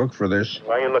while I look for this.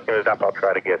 While you're looking it up, I'll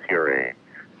try to guess your age.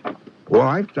 Well,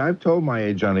 I've told my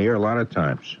age on the air a lot of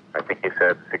times. I think you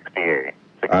said 68.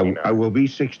 I will be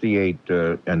 68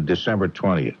 on December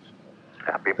 20th.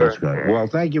 Happy That's birthday. good. Well,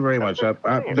 thank you very much.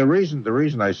 The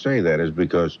reason I say that is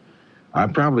because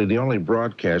I'm probably the only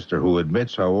broadcaster who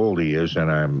admits how old he is,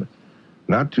 and I'm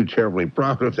not too terribly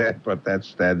proud of that. But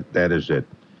that is it.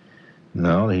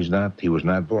 No, he's not. He was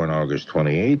not born August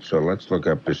 28th. So let's look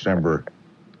up December.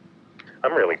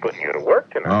 I'm really putting you to work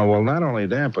tonight. Oh well, not only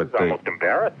that, but it's almost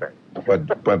embarrassing.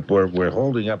 But we're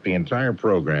holding up the entire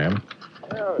program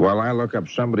while I look up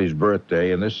somebody's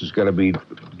birthday, and this is going to be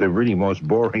the really most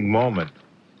boring moment.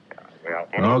 Well,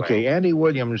 anyway. Okay, Andy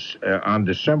Williams on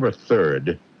December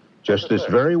 3rd, just this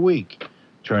very week,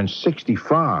 turned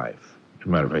 65. As a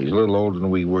matter of fact, he's a little older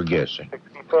than we were guessing.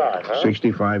 65, huh?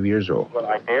 65 years old. Well,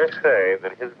 I dare say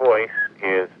that his voice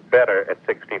is better at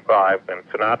 65 than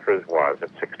Sinatra's was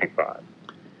at 65.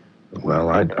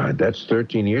 Well, that's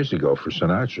 13 years ago for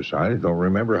Sinatra, so I don't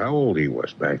remember how old he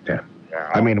was back then. Yeah,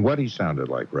 I mean, what he sounded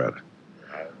like, rather.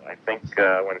 I think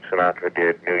when Sinatra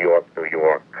did New York, New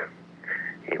York,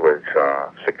 he was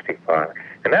 65.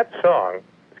 And that song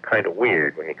is kind of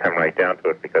weird when you come right down to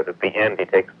it, because at the end he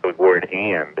takes the word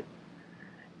and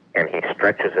he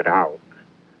stretches it out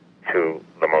to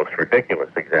the most ridiculous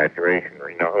exaggeration.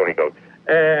 You know, when he goes,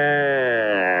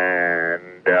 and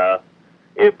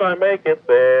if I make it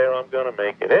there, I'm going to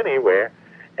make it anywhere.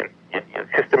 And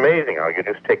it's just amazing how you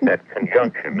just take that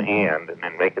conjunction and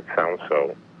then make it sound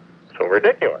so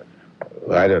ridiculous.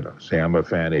 I don't know. See, I'm a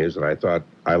fan of his, and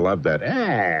I love that.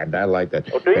 And I like that.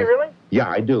 Oh, do you really? Yeah,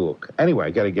 I do. Anyway,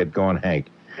 I got to get going, Hank.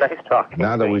 Nice talking.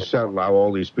 Now that we settled how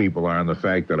all these people are, and the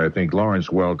fact that I think Lawrence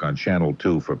Welk on Channel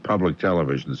 2 for public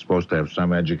television is supposed to have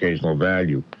some educational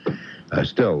value,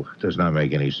 still does not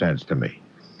make any sense to me.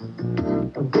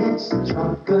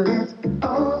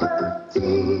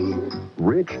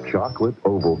 Rich chocolate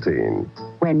Ovaltine.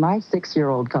 When my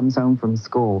 6-year-old comes home from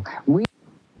school,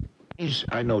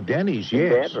 I know Denny's,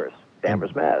 yes.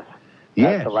 Danvers, Mass.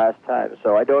 Yes. That's the last time.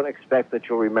 So I don't expect that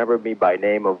you'll remember me by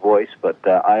name or voice, but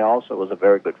I also was a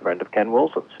very good friend of Ken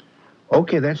Wilson's.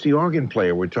 Okay, that's the organ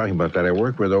player we're talking about that I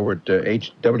worked with over at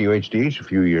WHDH a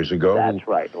few years ago. That's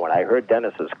right. When I heard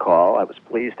Dennis's call, I was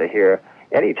pleased to hear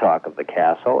any talk of the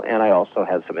castle, and I also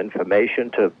had some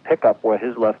information to pick up where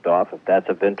his left off, if that's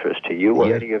of interest to you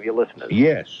or any of your listeners.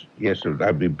 Yes,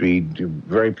 I'd be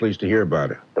very pleased to hear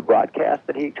about it. The broadcast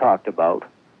that he talked about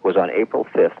was on April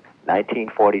 5th,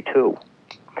 1942,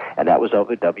 and that was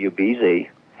over WBZ,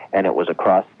 and it was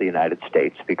across the United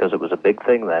States because it was a big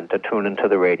thing then to tune into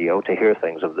the radio to hear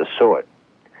things of this sort.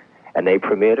 And they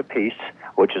premiered a piece,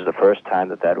 which is the first time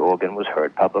that organ was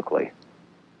heard publicly.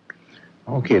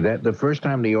 Okay, the first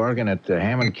time the organ at the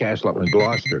Hammond Castle up in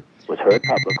Gloucester was heard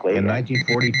publicly in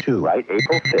 1942. Right,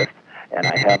 April 5th, and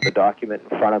I have the document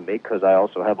in front of me because I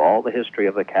also have all the history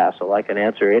of the castle. I can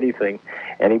answer anything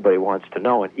anybody wants to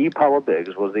know. And E. Powell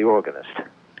Biggs was the organist.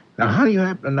 Now, how do you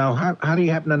happen to know? How do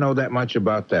you happen to know that much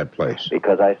about that place?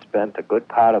 Because I spent a good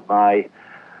part of my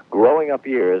growing up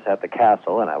years at the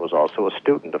castle, and I was also a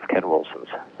student of Ken Wilson's.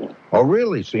 Oh,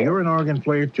 really? So you're an organ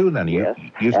player too, then? Yes.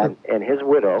 And his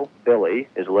widow, Billy,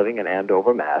 is living in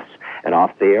Andover, Mass. And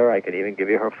off the air, I can even give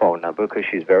you her phone number because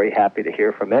she's very happy to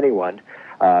hear from anyone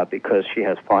because she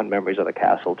has fond memories of the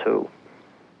castle too.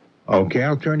 Okay,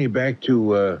 I'll turn you back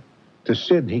to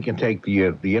Sid. He can take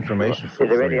the information. Is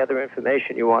there any other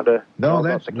information you want to? No,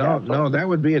 that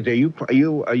would be it.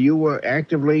 Are you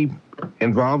actively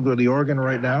involved with the organ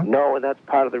right now? No, and that's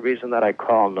part of the reason that I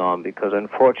called, Norm, because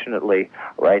unfortunately,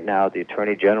 right now, the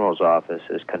Attorney General's office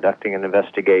is conducting an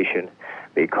investigation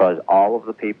because all of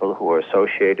the people who were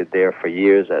associated there for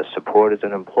years as supporters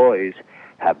and employees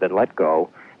have been let go,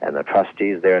 and the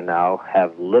trustees there now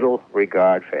have little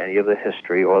regard for any of the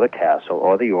history or the castle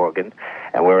or the organ,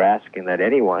 and we're asking that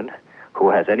anyone who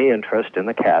has any interest in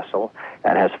the castle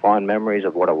and has fond memories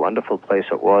of what a wonderful place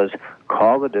it was,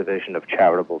 call the Division of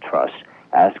Charitable Trusts,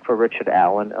 ask for Richard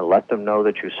Allen, and let them know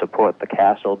that you support the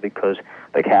castle because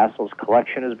the castle's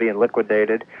collection is being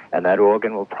liquidated, and that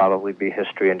organ will probably be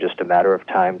history in just a matter of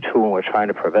time, too, and we're trying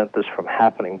to prevent this from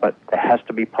happening, but there has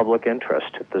to be public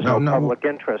interest. If there's no public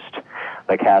interest,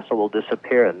 the castle will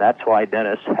disappear, and that's why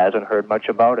Dennis hasn't heard much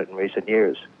about it in recent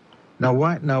years.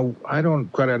 Now, I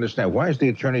don't quite understand. Why is the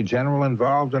Attorney General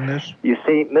involved in this? You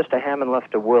see, Mr. Hammond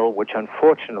left a will which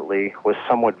unfortunately was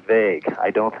somewhat vague.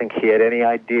 I don't think he had any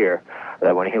idea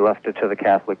that when he left it to the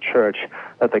Catholic Church,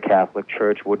 that the Catholic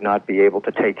Church would not be able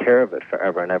to take care of it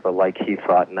forever and ever like he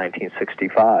thought in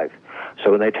 1965.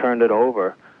 So when they turned it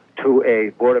over to a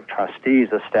Board of Trustees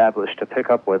established to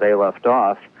pick up where they left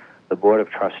off, the Board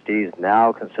of Trustees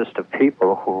now consists of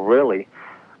people who really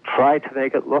try to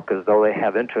make it look as though they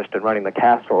have interest in running the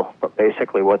castle, but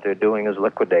basically what they're doing is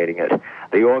liquidating it.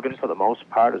 The organ, for the most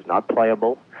part, is not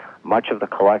playable. Much of the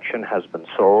collection has been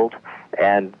sold,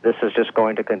 and this is just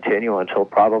going to continue until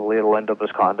probably it'll end up as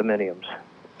condominiums.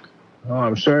 Oh,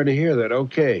 I'm sorry to hear that.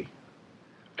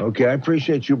 Okay, I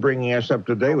appreciate you bringing us up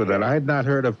to date with that. I had not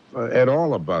heard of at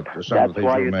all about some of the things you were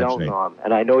mentioning. That's why you don't know him.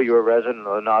 And I know you're a resident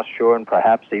of the North Shore and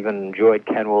perhaps even enjoyed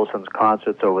Ken Wilson's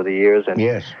concerts over the years. And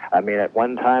yes. I mean, at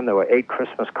one time there were 8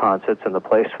 Christmas concerts and the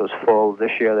place was full.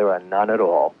 This year there are none at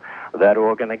all. That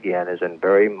organ, again, is in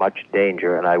very much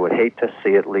danger, and I would hate to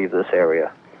see it leave this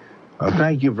area.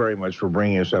 Thank you very much for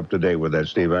bringing us up to date with that,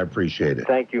 Steve. I appreciate it.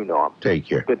 Thank you, Norm. Take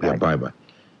care. Good night. Yeah, bye-bye.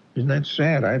 Isn't that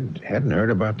sad? I hadn't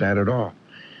heard about that at all.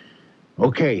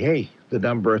 Okay, hey, the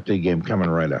dumb birthday game coming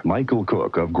right up. Michael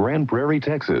Cook of Grand Prairie,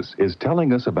 Texas, is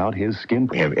telling us about his skin.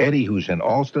 We have Eddie, who's in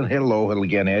Alston. Hello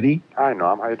again, Eddie. Hi,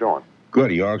 Norm. How you doing? Good.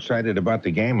 Are you all excited about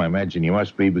the game? I imagine you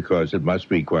must be because it must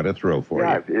be quite a thrill for you.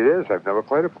 Yeah, it is. I've never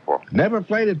played it before. Never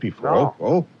played it before?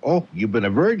 No. Oh, you've been a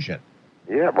virgin.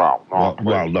 Yeah, well,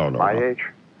 no. No. My age?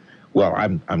 Well,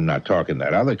 I'm not talking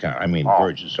that other kind. I mean,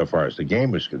 virgin so far as the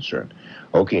game is concerned.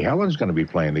 Okay, Helen's going to be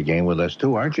playing the game with us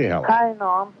too, aren't you, Helen? Hi,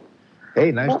 Norm.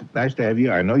 Hey, nice to have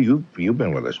you. I know you've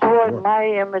been with us before. Boy, my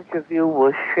image of you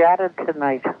was shattered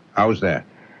tonight. How's that?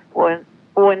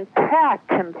 When Pat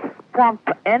can stump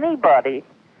anybody,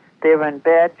 they're in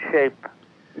bad shape.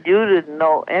 You didn't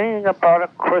know anything about a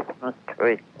Christmas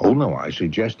tree. Oh, no, I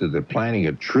suggested that planting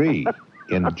a tree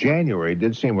in January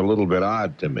did seem a little bit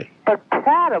odd to me. But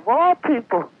Pat, of all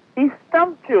people, he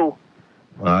stumped you.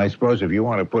 Well, I suppose if you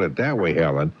want to put it that way,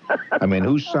 Helen. I mean,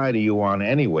 whose side are you on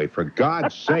anyway? For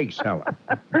God's sakes, Helen.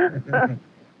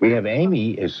 We have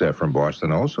Amy is from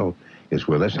Boston also is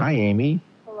with us. Hi, Amy.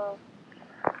 Hello.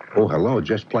 Oh, hello.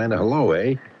 Just playing a hello,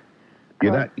 eh?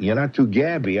 You're not too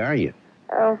gabby, are you?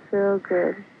 I don't feel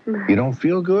good. You don't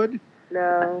feel good?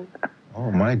 No. Oh,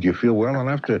 my. Do you feel well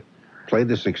enough to play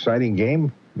this exciting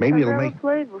game? Maybe it'll make... I've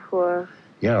never played before.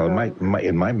 Yeah,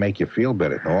 it might make you feel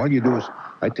better. Now, all you do is,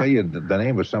 I tell you the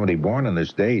name of somebody born on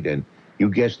this date, and you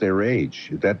guess their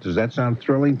age. Does that sound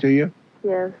thrilling to you?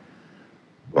 Yes.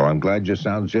 Well, I'm glad you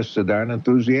sound just so darn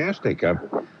enthusiastic. I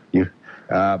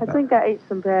think I ate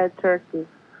some bad turkey.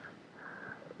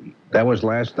 That was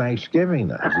last Thanksgiving,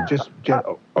 then. Is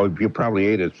it you probably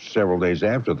ate it several days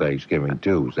after Thanksgiving,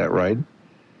 too. Is that right?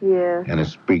 Yeah. And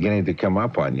it's beginning to come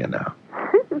up on you now.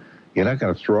 You're not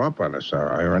going to throw up on us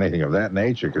or anything of that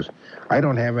nature, because I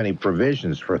don't have any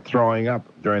provisions for throwing up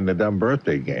during the dumb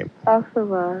birthday game. I'll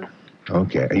survive.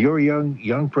 Okay. Are you a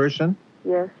young person?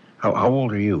 Yes. How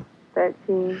old are you?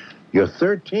 13. You're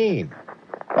 13.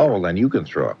 Oh, well, then you can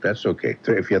throw up. That's okay.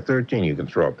 If you're 13, you can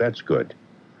throw up. That's good.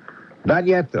 Not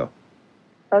yet, though.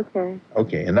 Okay.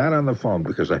 Okay, and not on the phone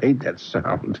because I hate that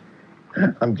sound.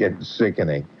 I'm getting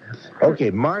sickening.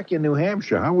 Okay, Mark in New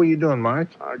Hampshire. How are you doing, Mark?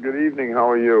 Good evening. How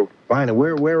are you? Fine. And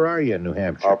where are you in New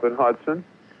Hampshire? Up in Hudson.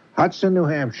 Hudson, New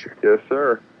Hampshire. Yes,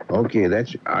 sir. Okay,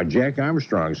 that's Jack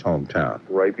Armstrong's hometown.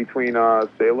 Right between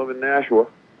Salem and Nashua.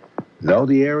 Know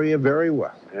the area very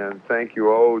well. And thank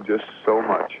you, just so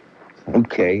much.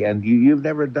 Okay, and you've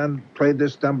never played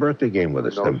this dumb birthday game with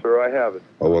us? No, sir, I haven't.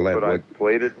 Oh, well, but I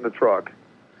played it in the truck.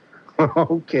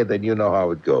 Okay, then you know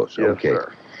how it goes. Yes, okay.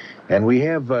 Sir. And we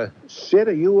have Sid.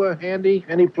 Are you handy?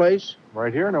 Any place?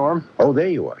 Right here, Norm. Oh, there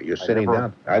you are. You're sitting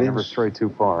down. I never stray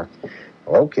too far.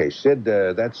 Okay, Sid.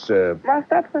 That's.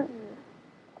 Pardon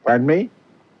me?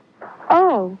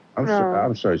 Oh.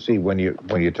 I'm sorry. See, when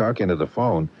you talk into the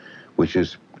phone, which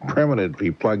is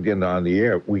permanently plugged in on the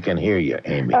air, we can hear you,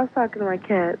 Amy. I was talking to my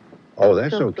cat. Oh,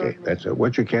 that's okay. That's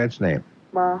what's your cat's name?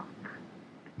 Ma.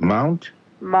 Mount?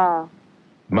 Ma.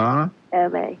 Ma?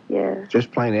 M-A, yeah.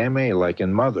 Just plain M-A, like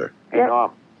in mother. Hey,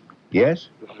 Norm. Yes?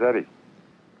 This is Eddie.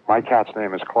 My cat's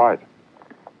name is Clyde.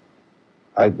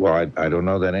 I don't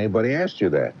know that anybody asked you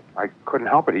that. I couldn't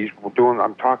help it. I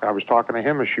was talking to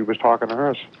him as she was talking to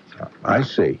hers. I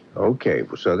see. Okay,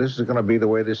 so this is going to be the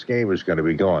way this game is going to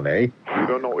be going, eh?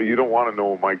 You don't want to know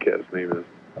what my cat's name is.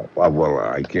 Well,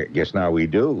 I guess now we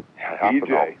do.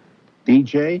 DJ.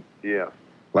 DJ? Yeah.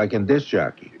 Like in disc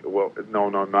jockey? Well, no,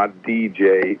 not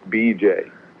DJ. BJ.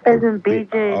 As in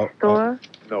BJ store?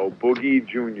 No, Boogie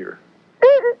Jr.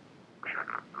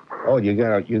 Oh, you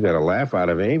got a laugh out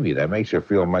of Amy. That makes her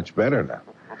feel much better now.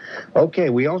 Okay,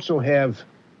 we also have,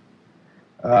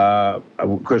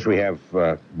 of course, we have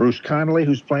Bruce Connolly,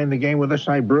 who's playing the game with us.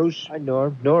 Hi, Bruce. Hi,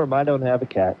 Norm. Norm, I don't have a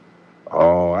cat.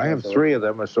 Oh, I have 3 of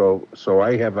them, so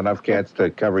I have enough cats to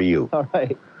cover you. All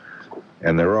right.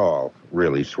 And they're all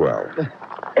really swell.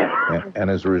 and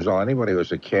as a result, anybody who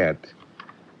has a cat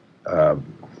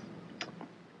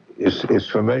is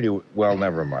familiar. Well,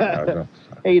 never mind.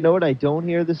 Hey, you know what I don't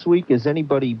hear this week is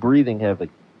anybody breathing heavy.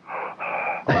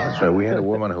 That's right. We had a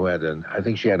woman who had I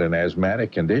think she had an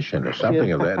asthmatic condition or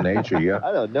something of that nature. Yeah.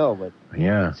 I don't know, but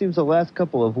yeah. It seems the last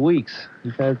couple of weeks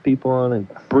you've had people on and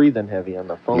breathing heavy on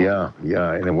the phone. Yeah.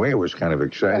 In a way, it was kind of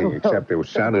exciting, except it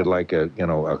sounded like a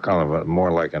kind of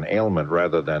more like an ailment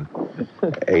rather than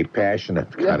a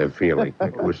passionate kind of feeling.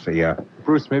 It was, yeah.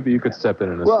 Bruce, maybe you could step in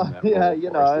and assume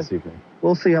that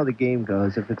we'll see how the game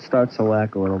goes. If it starts to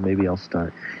lack a little, maybe I'll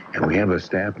start. And we have a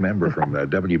staff member from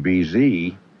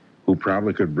WBZ who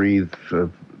probably could breathe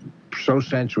so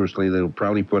sensuously that it'll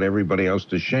probably put everybody else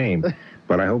to shame.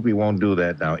 But I hope he won't do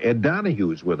that now. Ed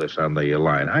Donahue is with us on the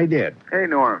line. Hi, Ed. Hey,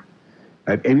 Norm.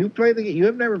 Have you played the game? You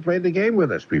have never played the game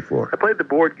with us before. I played the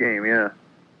board game, yeah.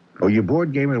 Oh, your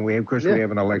board game, and we have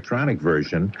an electronic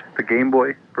version. The Game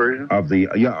Boy version? Of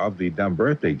the dumb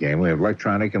birthday game. We have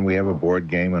electronic and we have a board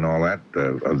game and all that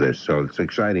of this. So it's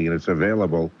exciting, and it's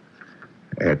available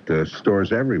at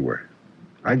stores everywhere.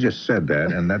 I just said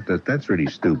that, and that's really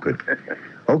stupid.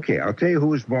 Okay, I'll tell you who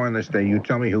was born this day. You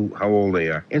tell me how old they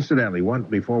are. Incidentally,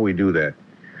 before we do that,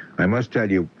 I must tell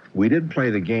you, we did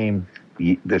play the game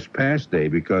this past day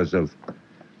because of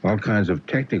all kinds of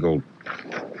technical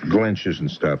glitches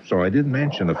and stuff. So I didn't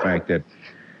mention the fact that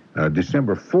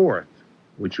December 4th,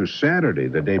 which was Saturday,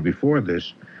 the day before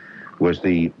this, was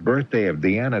the birthday of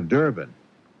Deanna Durbin.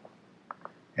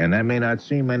 And that may not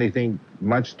seem anything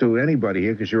much to anybody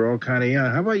here because you're all kind of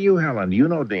young. How about you, Helen? Do you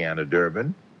know Deanna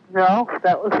Durbin? No,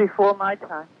 that was before my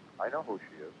time. I know who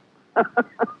she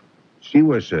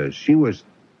is. She was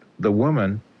the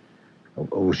woman.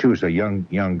 She was a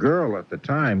young girl at the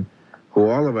time who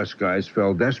all of us guys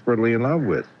fell desperately in love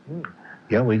with.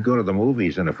 Yeah, we'd go to the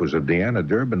movies, and if it was a Deanna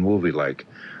Durbin movie like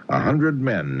 100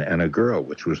 Men and a Girl,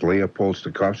 which was Leopold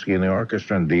Stokowski in the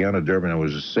orchestra, and Deanna Durbin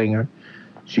was a singer,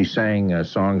 she sang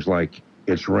songs like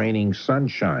It's Raining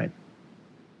Sunshine.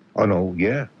 Oh, no,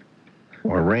 yeah.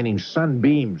 Or Raining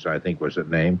Sunbeams, I think was the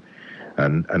name.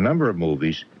 And a number of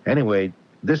movies. Anyway,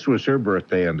 this was her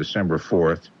birthday on December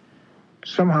 4th.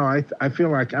 Somehow I feel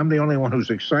like I'm the only one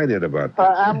who's excited about this.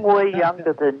 Well, I'm way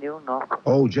younger than you, no.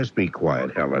 Oh, just be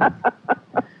quiet, Helen.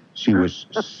 She was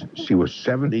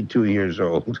 72 years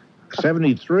old.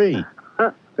 73.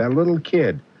 That little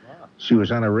kid. She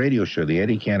was on a radio show, the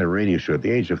Eddie Cantor radio show, at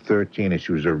the age of 13, and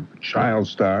she was a child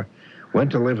star. Went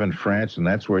to live in France, and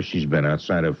that's where she's been,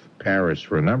 outside of Paris,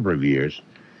 for a number of years.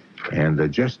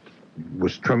 And just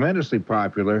was tremendously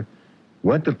popular.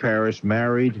 Went to Paris,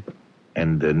 married,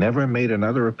 and never made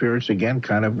another appearance again.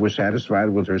 Kind of was satisfied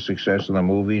with her success in the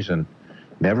movies and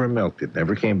never milked it,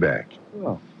 never came back.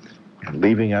 Oh.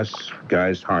 Leaving us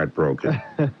guys heartbroken.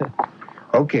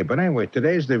 Okay, but anyway,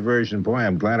 today's the version. Boy,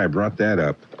 I'm glad I brought that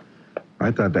up.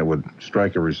 I thought that would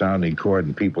strike a resounding chord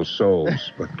in people's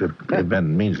souls, but it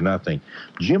means nothing.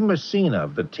 Jim Messina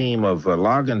of the team of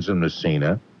Loggins and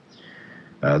Messina.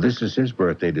 This is his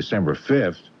birthday, December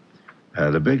 5th.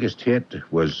 The biggest hit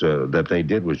was that they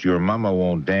did was Your Mama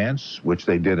Won't Dance, which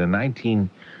they did in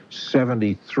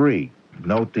 1973.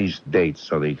 Note these dates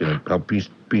so they can help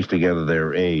piece together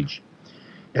their age.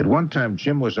 At one time,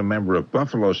 Jim was a member of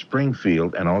Buffalo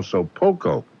Springfield and also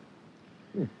Poco.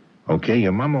 Okay,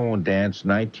 Your Mama Won't Dance,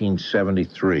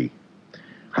 1973.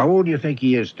 How old do you think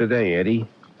he is today, Eddie?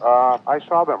 I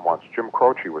saw them once. Jim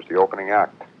Croce was the opening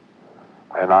act.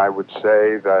 And I would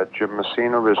say that Jim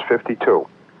Messina is 52.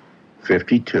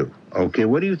 52. Okay,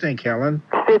 what do you think, Helen?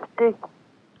 50.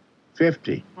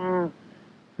 50.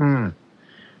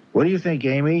 What do you think,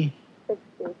 Amy?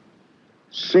 60.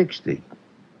 60.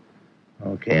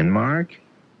 Okay, and Mark?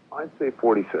 I'd say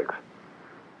 46.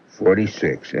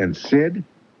 46. And Sid?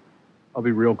 I'll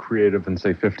be real creative and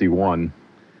say 51.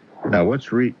 Now,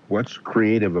 what's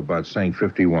creative about saying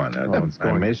 51?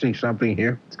 I'm missing something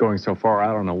here? It's going so far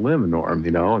out on a limb, Norm,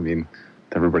 you know? I mean,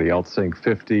 everybody else saying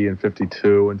 50 and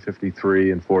 52 and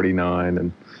 53 and 49,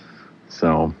 and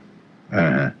so...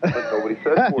 But nobody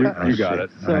said 40. You got it.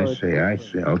 I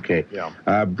see. Okay.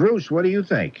 Yeah. Bruce, what do you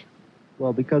think?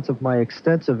 Well, because of my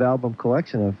extensive album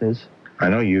collection of his. I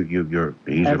know he's a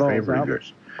favorite of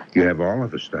yours. You have all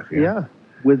of his stuff, yeah? Yeah,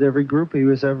 with every group he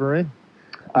was ever in.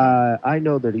 I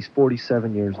know that he's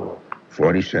 47 years old.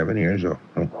 47 years old.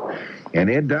 Oh. And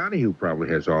Ed Donahue probably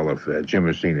has all of Jim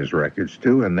Messina's records,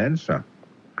 too, and then some.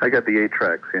 I got the 8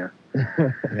 tracks, yeah.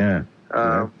 Yeah.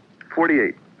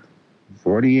 48.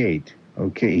 48.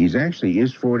 Okay, he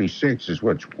is 46, is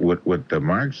what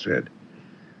Mark said.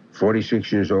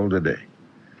 46 years old today.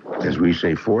 As we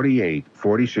say, 48,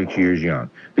 46 years young.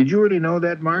 Did you really know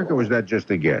that, Mark, or was that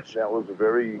just a guess? That was a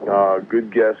very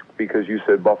good guess because you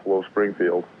said Buffalo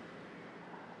Springfield.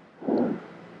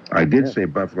 I did say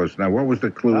Buffalo. Now, what was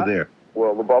the clue there?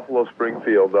 Well, the Buffalo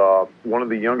Springfield, one of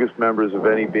the youngest members of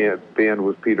any band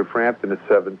was Peter Frampton at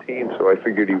 17, so I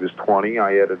figured he was 20.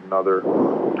 I added another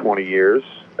 20 years,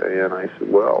 and I said,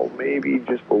 well, maybe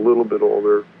just a little bit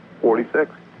older,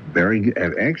 46. Very good.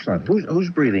 Excellent. Who's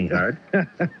breathing hard? Well,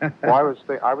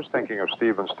 I was thinking of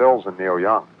Stephen Stills and Neil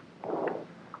Young.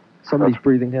 Somebody's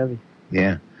breathing heavy.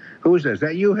 Yeah. Who's that? Is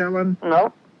that you, Helen?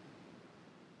 No.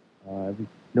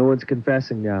 No one's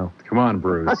confessing now. Come on,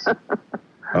 Bruce.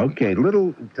 Okay,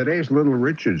 today's Little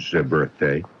Richard's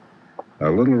birthday.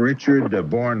 Little Richard,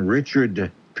 born Richard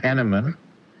Penniman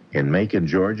in Macon,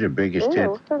 Georgia, biggest hit.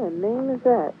 What kind of name is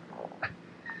that?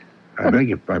 I beg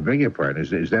your pardon.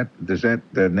 Does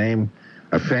that name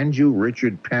offend you,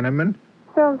 Richard Penniman?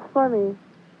 Sounds funny.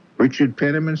 Richard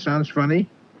Penniman sounds funny?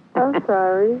 I'm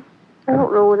sorry. I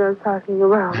don't know what I'm talking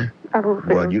about. I don't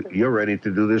think. Well, you're ready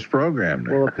to do this program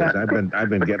now, because I've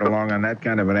been getting along on that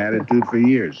kind of an attitude for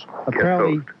years.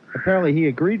 Apparently he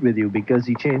agreed with you because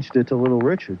he changed it to Little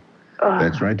Richard.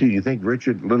 That's right, too. You think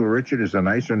Little Richard is a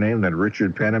nicer name than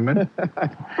Richard Penniman?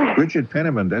 Richard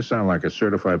Penniman does sound like a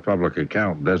certified public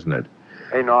accountant, doesn't it?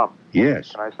 Hey, Norm.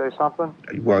 Yes. Can I say something?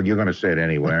 Well, you're going to say it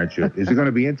anyway, aren't you? Is it going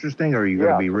to be interesting, or are you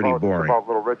going to be really boring? About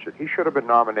Little Richard. He should have been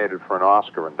nominated for an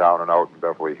Oscar in Down and Out in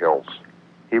Beverly Hills.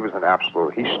 He was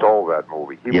he stole that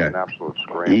movie. He was an absolute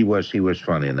scream. He was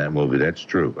funny in that movie, that's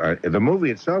true. The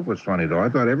movie itself was funny, though. I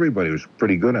thought everybody was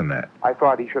pretty good in that. I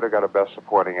thought he should have got a Best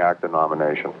Supporting Actor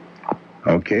nomination.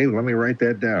 Okay, let me write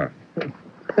that down.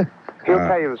 He'll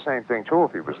tell you the same thing, too,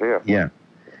 if he was here. Yeah.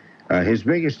 His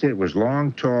biggest hit was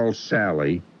Long Tall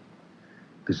Sally.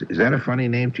 Is that a funny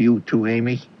name to you, too,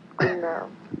 Amy? No.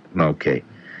 Okay.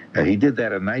 He did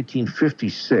that in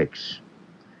 1956.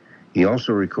 He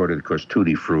also recorded, of course,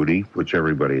 Tutti Frutti, which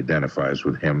everybody identifies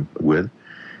with him with.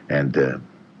 And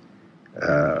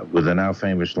with the now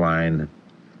famous line,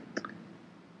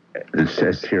 it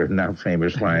says here, now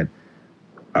famous line,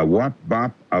 a wop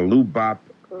bop, a loo bop,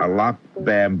 a lop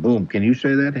bam boom. Can you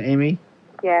say that, Amy?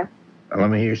 Yeah. Let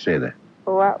me hear you say that.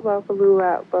 Wop bop a loo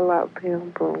wop a lop bam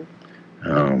boom.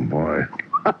 Oh, boy.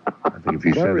 I think if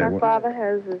you said that... My father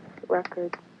has his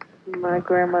records. My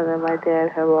grandmother and my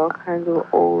dad have all kinds of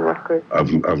old records.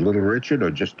 Of Little Richard,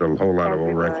 or just a whole lot of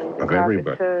old records? Of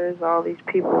everybody. All these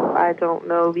people I don't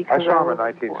know because I saw him in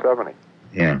 1970.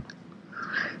 Yeah.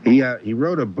 He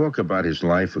wrote a book about his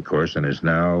life, of course, and is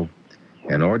now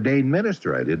an ordained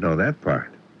minister. I didn't know that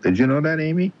part. Did you know that,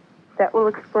 Amy? That will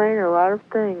explain a lot of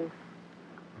things.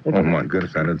 Oh, my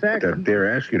goodness. I don't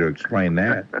dare ask you to explain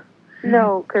that.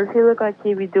 No, because he looked like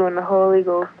he'd be doing the Holy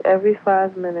Ghost every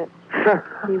 5 minutes.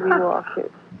 He'd be walking.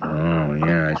 Oh,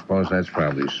 yeah, I suppose that's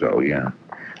probably so, yeah.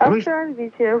 I'm trying to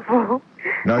be cheerful.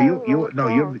 No,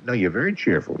 you're very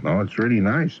cheerful. No, it's really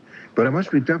nice. But it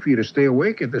must be tough for you to stay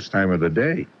awake at this time of the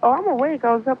day. Oh, I'm awake.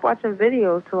 I was up watching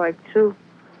videos till like 2.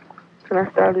 And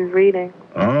I started reading.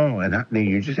 Oh, and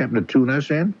you just happened to tune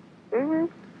us in? Mm-hmm.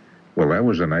 Well, that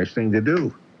was a nice thing to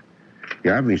do.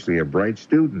 You're obviously a bright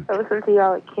student. I listened to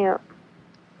y'all at camp.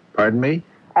 Pardon me?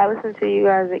 I listened to you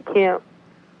guys at camp.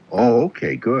 Oh,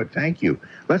 okay, good. Thank you.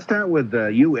 Let's start with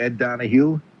you, Ed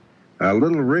Donahue.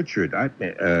 Little Richard,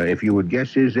 if you would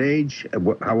guess his age,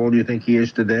 how old do you think he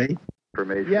is today?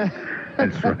 Yeah.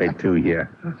 That's right, too, yeah.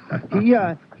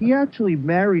 He actually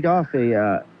married off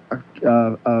a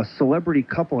celebrity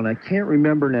couple, and I can't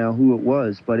remember now who it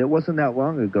was, but it wasn't that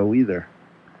long ago either.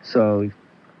 So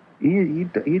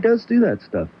he does do that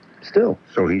stuff still.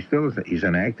 So he's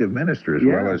an active minister as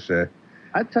well as...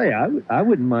 I tell you, I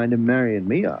wouldn't mind him marrying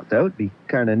me off. That would be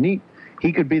kind of neat.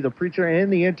 He could be the preacher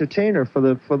and the entertainer for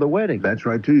the wedding. That's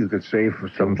right, too. You could save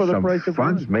some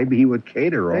funds. Maybe he would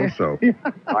cater also.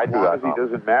 I do that. He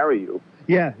doesn't marry you.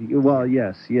 Yeah, well,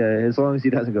 yes. Yeah, as long as he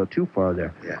doesn't go too far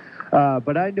there. Yeah.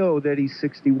 But I know that he's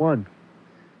 61.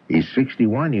 He's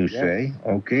 61, you say?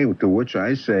 Okay, to which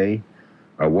I say,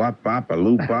 a wop bop, a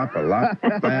loop bop, a lop,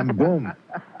 bam, boom.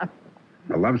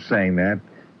 I love saying that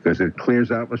because it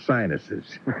clears out my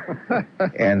sinuses.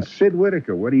 And Sid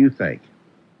Whitaker, what do you think?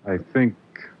 I think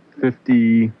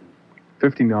 59.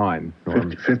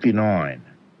 59.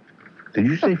 Did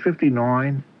you say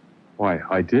 59? Why,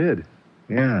 I did.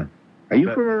 Yeah. Are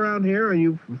you from around here, or are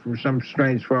you from some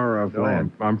strange far-off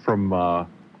land? I'm from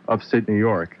upstate New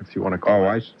York, if you want to call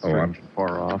it. I'm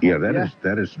far off. Yeah,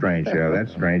 that is strange. Yeah,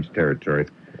 that's strange territory.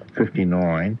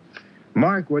 59.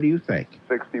 Mark, what do you think?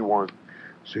 61.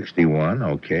 61,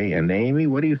 okay. And Amy,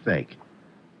 what do you think?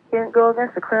 Can't go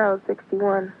against the crowd,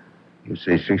 61. You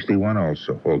say 61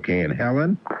 also. Okay, and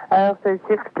Helen? I'll say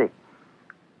 60.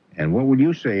 And what would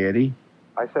you say, Eddie?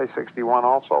 I say 61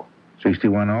 also.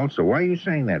 61 also. Why are you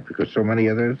saying that? Because so many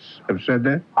others have said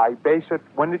that? I base it...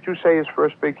 When did you say his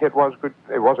first big hit was good?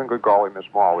 It wasn't Good Golly Miss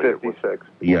Molly. 56.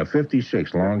 Yeah,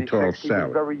 56, Long 56, Tall He Sally.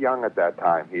 was very young at that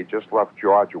time. He had just left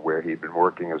Georgia, where he'd been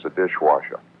working as a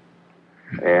dishwasher.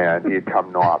 And he had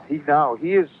come north. He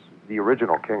is the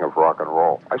original king of rock and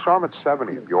roll. I saw him at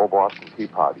 70 at the old Boston Tea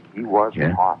Party. He was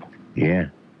hot. Yeah.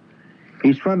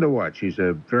 He's fun to watch. He's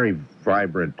a very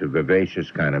vibrant,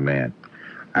 vivacious kind of man.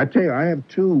 I tell you, I have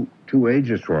two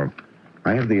ages for him.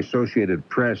 I have the Associated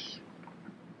Press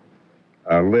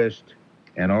list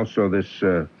and also this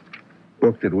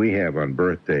book that we have on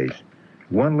birthdays.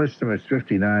 One lists him as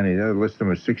 59 and the other lists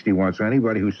him as 61. So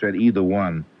anybody who said either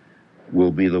one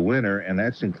will be the winner, and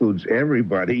that includes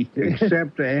everybody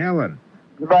except Helen.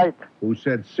 Right. Who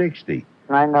said 60.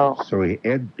 I know. So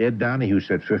Ed Donahue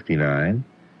said 59.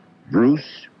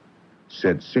 Bruce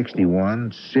said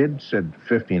 61. Sid said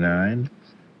 59.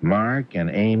 Mark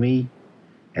and Amy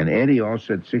and Eddie all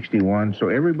said 61. So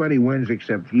everybody wins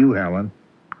except you, Helen.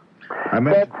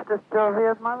 That's the story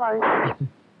of my life.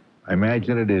 I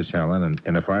imagine it is, Helen,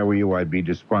 and if I were you, I'd be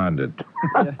despondent.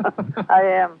 I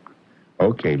am.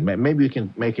 Okay, maybe you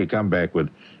can make a comeback with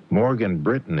Morgan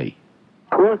Brittany.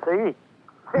 Who's he?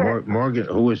 Morgan,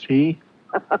 who is he?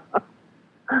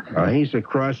 He's a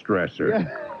cross-dresser.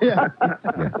 Yeah.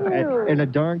 And a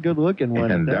darn good-looking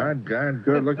one. And darn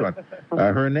good-looking one.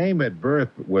 Her name at birth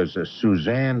was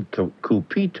Suzanne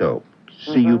Cupito,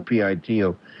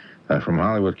 Cupito, from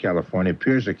Hollywood, California.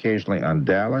 Appears occasionally on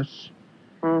Dallas.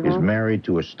 Is married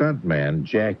to a stuntman,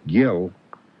 Jack Gill.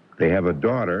 They have a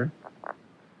daughter.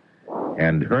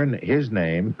 And his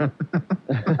name.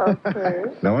 Okay.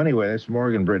 No, anyway, that's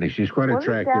Morgan Brittany. She's quite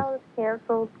attractive. Dallas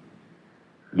canceled?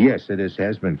 Yes,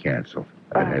 has been canceled.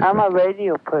 I'm a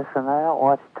radio person. I don't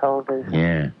watch television.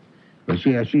 Yeah. Well,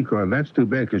 she called. That's too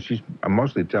bad because she's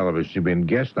mostly television. She's been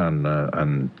guest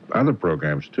on other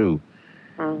programs too.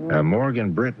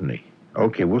 Morgan Brittany.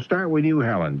 Okay, we'll start with you,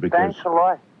 Helen, because Thanks a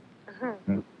lot.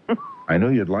 I knew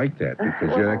you'd like that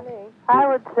because I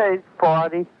would say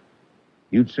 40.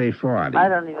 You'd say 40. I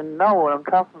don't even know what I'm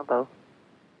talking about.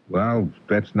 Well,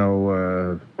 that's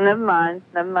no... Never mind.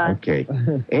 Okay.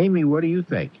 Amy, what do you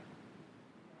think?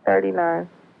 39.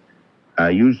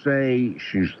 You say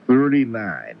she's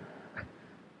 39.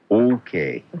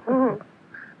 Okay.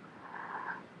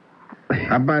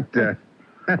 How about...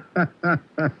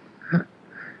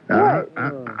 how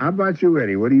about you,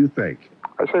 Eddie? What do you think?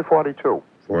 I say 42.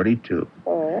 42.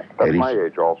 That's my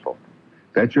age also.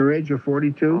 That's your age of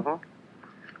 42?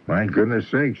 My goodness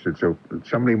sakes,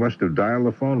 somebody must have dialed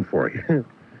the phone for you.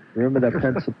 Remember that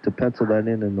pencil that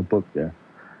in the book there.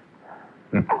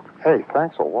 Hey,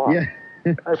 thanks a lot. Yeah.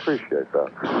 I appreciate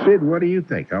that. Sid, what do you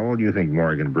think? How old do you think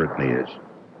Morgan Brittany is?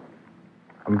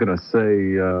 I'm going to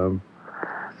say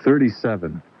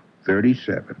 37.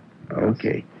 37.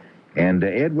 Okay. And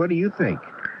Ed, what do you think?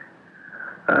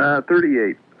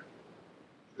 38.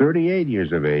 38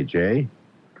 years of age, eh?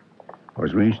 Or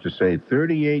as we used to say,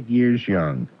 38 years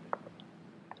young.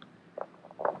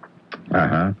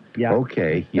 Uh-huh. Yeah.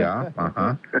 Okay, yeah,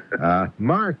 uh-huh.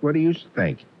 Mark, what do you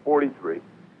think? 43.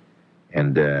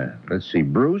 And let's see,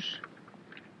 Bruce?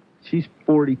 She's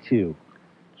 42.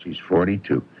 She's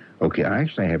 42. Okay, I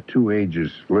actually have two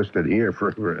ages listed here for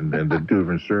and the two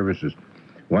different services.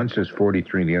 One says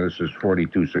 43 and the other says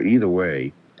 42, so either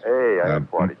way. Hey, I have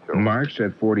 42. Mark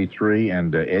said 43,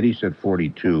 and Eddie said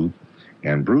 42,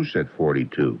 and Bruce said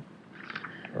 42.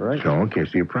 All right. So, okay,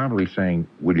 so you're probably saying,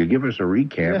 will you give us a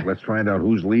recap? Yeah. Let's find out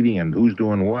who's leading and who's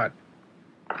doing what.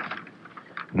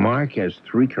 Mark has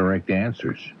 3 correct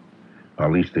answers. Or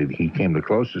at least he came the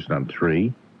closest on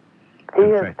 3. He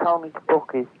has Tony's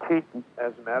book. He's cheating.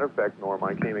 As a matter of fact, Norm,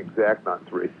 I came exact on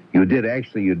 3. You did,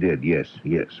 actually you did, yes.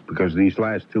 Because these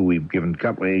last 2 we've given a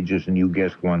couple of ages and you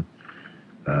guessed one.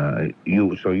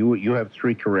 You have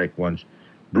 3 correct ones.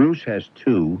 Bruce has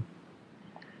 2,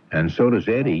 and so does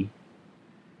Eddie.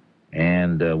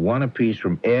 And 1 apiece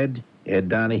from Ed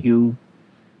Donahue,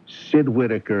 Sid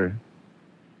Whitaker,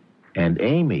 and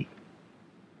Amy.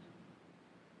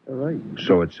 All right.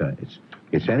 So it's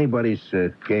anybody's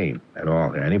game at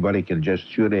all. Anybody can just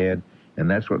shoot ahead,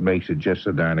 and that's what makes it just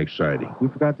so darn exciting. We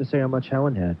forgot to say how much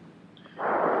Helen had.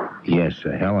 Yes,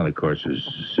 Helen, of course, is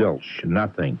zilch,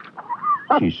 nothing.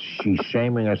 She's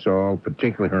shaming us all,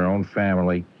 particularly her own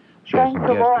family. She Thanks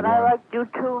hasn't a guessed lot. one. I like you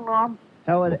too, Norm.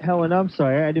 Helen, I'm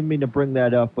sorry, I didn't mean to bring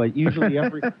that up, but usually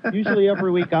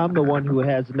every week I'm the one who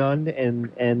has none,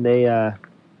 and they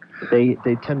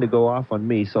tend to go off on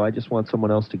me, so I just want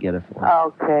someone else to get it for me.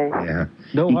 Okay. Yeah.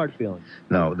 No hard feelings.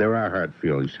 No, there are hard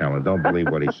feelings, Helen. Don't believe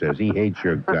what he says. He hates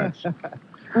your guts.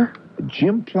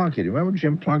 Jim Plunkett. You remember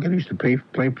Jim Plunkett? He used to play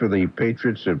for the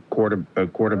Patriots at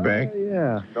quarterback.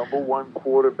 Yeah. Number 1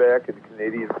 quarterback in the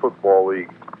Canadian Football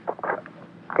League.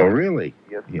 Oh, really?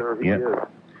 Yes, sir, he is.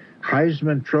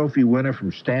 Heisman Trophy winner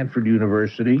from Stanford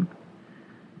University.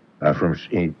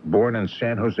 Born in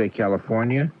San Jose,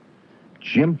 California.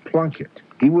 Jim Plunkett.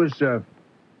 He was,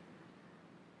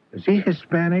 is he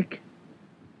Hispanic?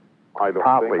 I don't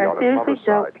think on his mother's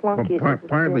side.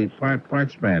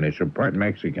 Part Spanish or part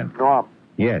Mexican. Norm,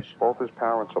 Yes. both his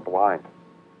parents are blind.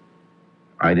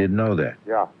 I didn't know that.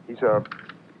 Yeah,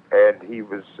 and he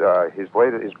was his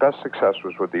best success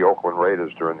was with the Oakland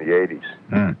Raiders during the '80s.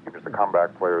 He was the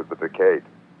comeback player of the decade.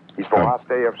 He's the last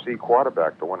AFC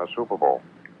quarterback to win a Super Bowl.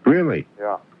 Really?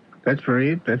 Yeah. That's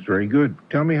very good.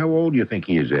 Tell me how old you think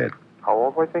he is, Ed. How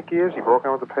old do I think he is? He broke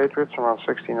in with the Patriots around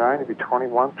 69. He'd be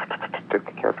 21. Did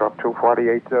the catch up to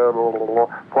 48,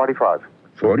 45.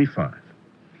 45.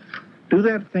 Do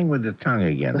that thing with the tongue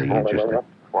again that you just did.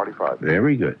 45.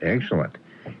 Very good. Excellent.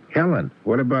 Helen,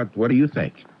 what do you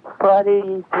think?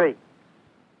 43.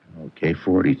 Okay,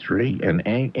 43. And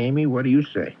Amy, what do you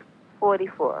say?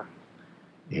 44.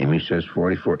 Amy says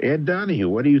 44. Ed Donahue,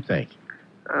 what do you think?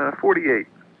 48.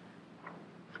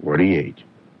 48.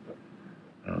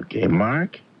 Okay,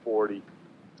 Mark? 40.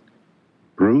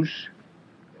 Bruce?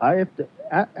 I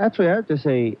have to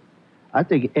say, I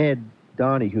think Ed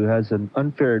Donahue has an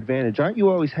unfair advantage. Aren't you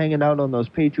always hanging out on those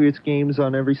Patriots games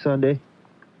on every Sunday?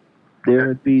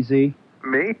 There at BZ?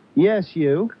 Me? Yes,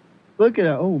 you. Look at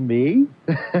that. Oh, me?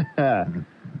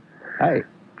 Hi.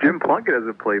 Jim Plunkett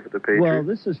doesn't play for the Patriots. Well,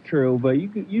 this is true, but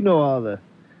you know all the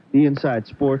inside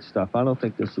sports stuff. I don't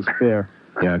think this is fair.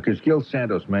 Yeah, because Gil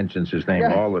Santos mentions his name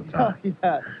all the time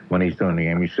when he's doing the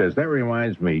game. He says, that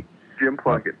reminds me Jim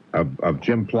Plunkett. Of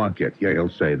Jim Plunkett. Yeah, he'll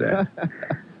say that.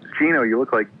 Gino, you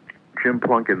look like Jim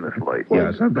Plunkett in this light.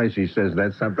 Yeah, sometimes he says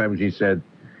that. Sometimes he said,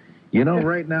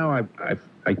 right now, I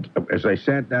as I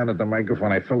sat down at the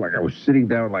microphone, I felt like I was sitting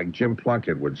down like Jim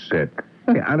Plunkett would sit.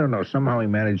 Yeah, I don't know. Somehow he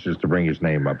manages to bring his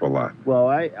name up a lot. Well,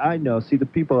 I know. See, the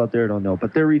people out there don't know,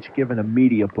 but they're each given a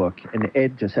media book, and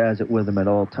Ed just has it with him at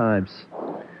all times.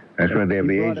 That's why they have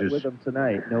the brought ages. It with him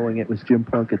tonight, knowing it was Jim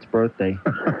Plunkett's birthday,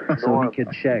 so he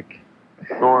could check.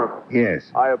 Norm.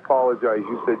 Yes. I apologize.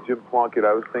 You said Jim Plunkett.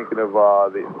 I was thinking of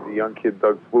the young kid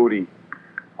Doug Flutie.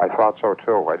 I thought so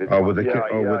too. I didn't. With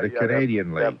the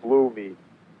Canadian league. That blew me.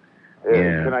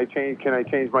 Yeah. Can I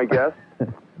change my guess?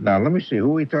 Now let me see.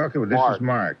 Who are we talking with? This Mark. is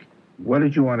Mark. What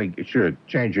did you want to? Sure,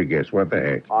 change your guess. What the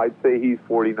heck? I'd say he's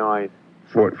 49.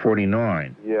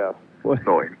 49. Yeah.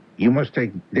 You must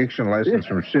take diction lessons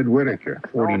from Sid Whitaker.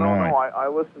 49. No. I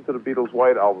listened to the Beatles'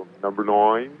 White Album. Number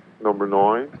 9.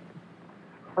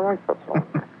 I like that song.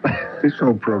 This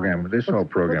whole program is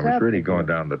really going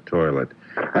down the toilet.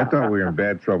 I thought we were in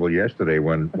bad trouble yesterday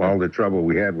when all the trouble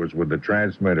we had was with the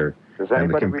transmitter Does and the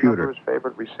anybody computer. remember his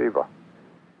favorite receiver?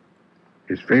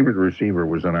 His favorite receiver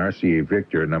was an RCA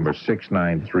Victor number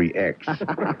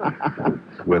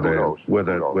 693X with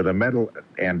a metal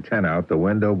antenna out the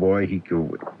window. Boy, he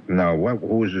could. No,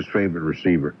 who was his favorite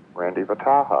receiver? Randy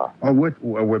Vataha. Oh,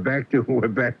 we're back to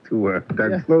Doug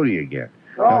Flutie again.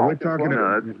 No, we're talking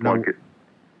about Plunkett.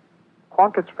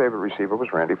 Plunkett's favorite receiver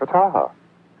was Randy Vataha.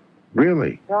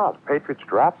 Really? Yeah, the Patriots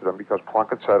drafted him because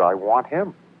Plunkett said, "I want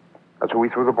him." That's who he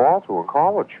threw the ball to in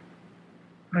college.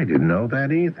 I didn't know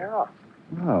that either. Yeah.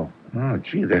 Wow. Oh,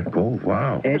 gee, that bold.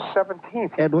 Wow. He was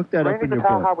 17th. Ed, look that up Randy in your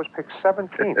Vataha book. was picked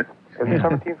 17th. In the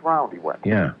 17th round, he went.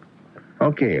 Yeah.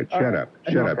 Okay, Ed, shut up.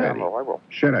 Shut up, Eddie. I will.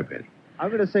 Shut up, Eddie. I'm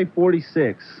going to say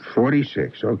 46.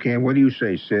 46. Okay, and what do you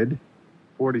say, Sid?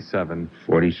 47.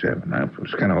 47. I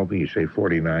was kind of hoping you say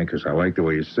 49 because I like the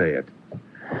way you say it.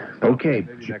 Okay.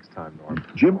 Maybe next time, Norm.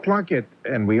 Jim Plunkett,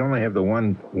 and we only have the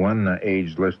one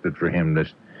age listed for him,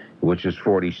 which is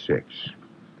 46.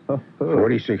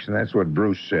 46, and that's what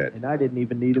Bruce said. And I didn't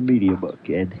even need a media book,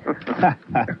 Ed.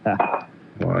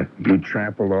 Well, you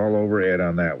trampled all over Ed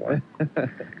on that one.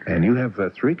 And you have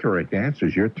 3 correct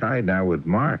answers. You're tied now with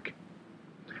Mark.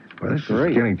 Well, this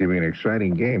is getting to be an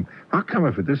exciting game. How come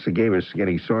if this game is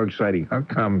getting so exciting, how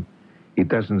come it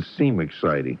doesn't seem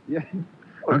exciting? Yeah.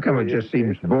 How come it just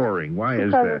seems boring? Why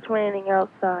is Because that? it's raining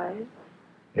outside.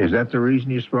 Is that the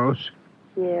reason, you suppose?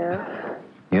 Yeah.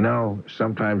 You know,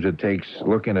 sometimes it takes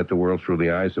looking at the world through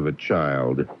the eyes of a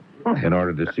child in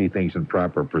order to see things in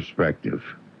proper perspective.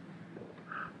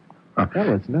 That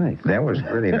was nice. That was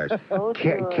really nice.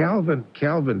 Calvin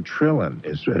Trillin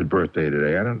is his birthday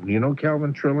today. You know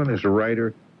Calvin Trillin is a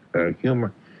writer,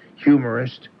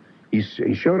 humorist. He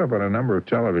showed up on a number of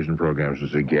television programs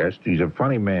as a guest. He's a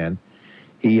funny man.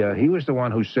 He was the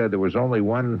one who said there was only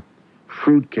one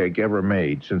fruitcake ever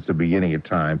made since the beginning of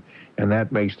time, and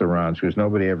that makes the rounds because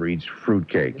nobody ever eats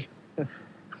fruitcake.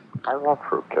 I love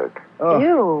fruitcake. Oh.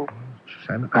 Ew.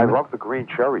 I love the green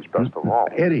cherries best of all.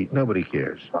 Eddie, nobody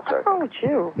cares. Okay. Oh, with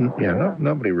you. Yeah,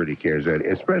 nobody really cares, Eddie,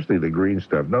 especially the green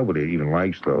stuff. Nobody even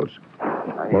likes those.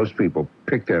 Most people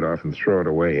pick that off and throw it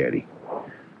away, Eddie.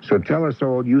 So tell us how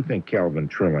old you think Calvin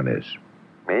Trillin is.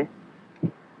 Me?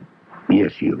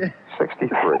 Yes, you.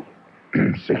 63.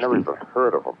 60. I never even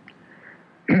heard of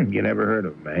him. You never heard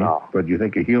of him, eh? No. But you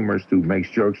think a humorist who makes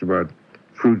jokes about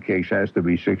fruitcakes has to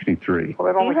be 63. Well,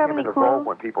 it only came into vogue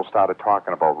when people started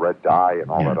talking about red dye and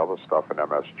all that other stuff in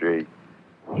MSG.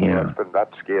 Yeah. That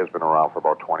scare's been around for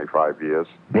about 25 years.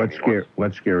 What scare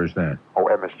is that? Oh,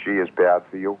 MSG is bad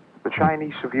for you. The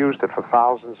Chinese have used it for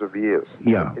thousands of years.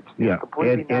 Yeah, It's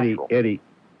completely natural. Eddie.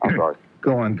 I'm sorry.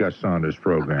 Go on Gus Saunders'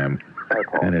 program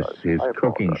and his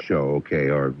cooking show, okay,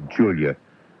 or Julia,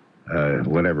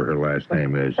 whatever her last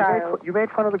name is. You made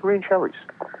fun of the green cherries.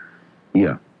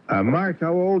 Yeah. Mark,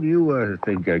 how old do you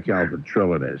think Calvin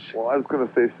Trillin is? Well, I was going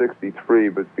to say 63,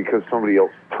 but because somebody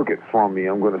else took it from me,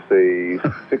 I'm going to say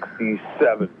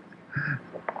 67.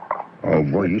 Oh,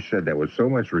 boy, you said that with so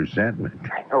much resentment.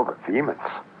 I know the vehemence.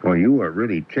 Well, you are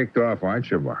really ticked off, aren't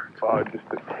you, Mark? Oh, just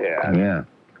a tad. Yeah.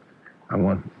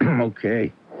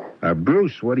 Okay.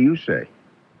 Bruce, what do you say?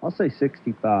 I'll say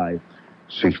 65.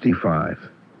 65.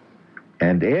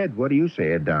 And Ed, what do you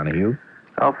say, Ed Donahue?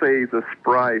 I'll say the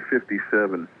spry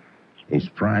 57. A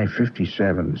spry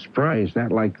 57. Spry, is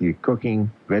that like the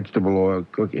cooking, vegetable oil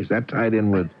cooking? Is that tied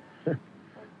in with...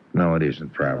 No, it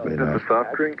isn't, probably. Is that a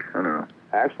soft drink? I don't know.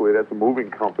 Actually, that's a moving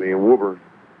company in Woburn.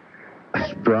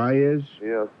 Spry is?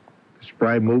 Yes.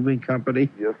 Spry Moving Company?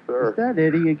 Yes, sir. Is that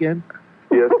Eddie again?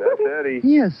 Yes, that's Eddie.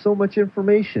 He has so much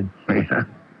information. Yeah.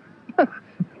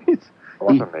 It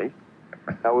wasn't me.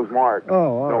 That was Mark.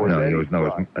 Oh, all right. It was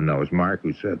Mark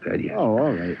who said that, yes. Oh,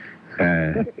 all right.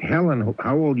 Helen,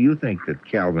 how old do you think that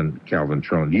Calvin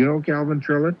Trillin? Do you know Calvin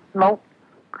Trillin? Nope.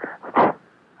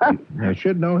 I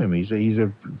should know him. He's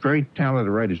a very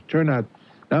talented writer. It turned out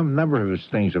a number of his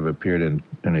things have appeared in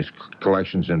his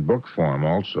collections in book form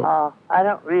also. I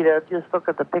don't read it. I just look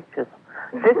at the pictures.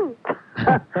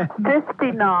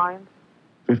 59.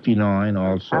 59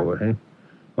 also, eh?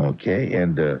 Okay,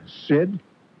 and Sid?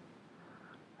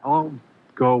 I'll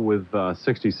go with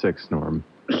 66, Norm.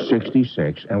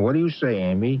 66. And what do you say,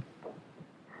 Amy?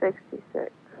 66.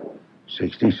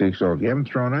 66 old. You haven't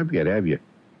thrown up yet, have you?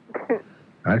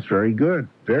 That's very good.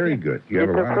 Very good. You have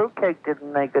If a the lot fruitcake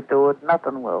didn't make it do it,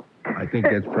 nothing will. I think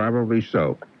that's probably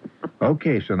so.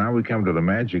 Okay, so now we come to the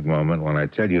magic moment when I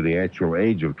tell you the actual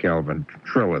age of Calvin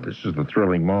Trillin. This is the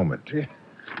thrilling moment.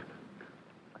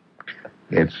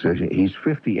 He's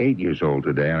 58 years old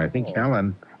today, and I think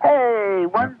Helen... Hey!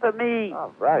 One for me.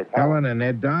 All right. Helen and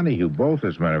Ed Donahue, both,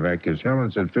 as a matter of fact, because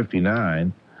Helen said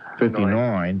 59,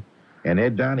 and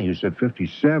Ed Donahue said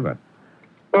 57.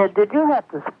 Ed, did you have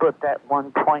to split that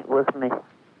 1 point with me?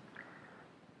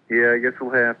 Yeah, I guess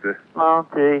we'll have to. Oh,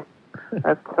 gee.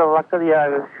 That's the luck of the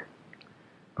Irish.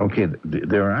 Okay,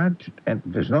 there aren't, and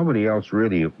there's nobody else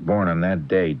really born on that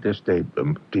date. This date,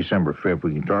 December 5th,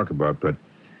 we can talk about, but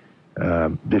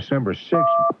December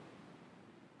 6th.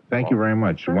 Thank you very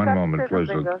much. One moment, please.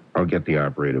 I'll get the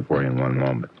operator for you in one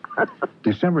moment.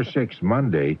 December 6th,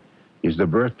 Monday, is the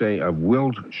birthday of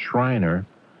Will Schreiner.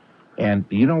 And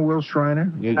you know Will Schreiner?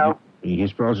 No. He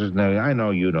spells his name. I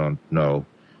know you don't know.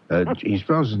 He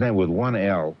spells his name with one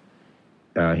L.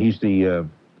 He's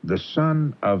the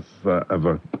son of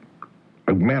a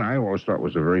man I always thought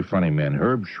was a very funny man,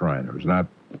 Herb Schreiner. He's not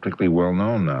particularly well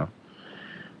known now.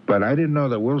 But I didn't know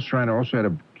that Will Schreiner also had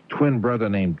a twin brother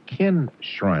named Ken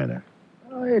Schreiner.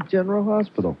 Oh, yeah, General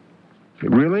Hospital.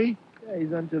 Really? Yeah,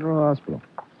 he's on General Hospital.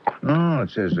 Oh, it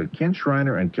says Ken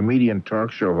Schreiner and comedian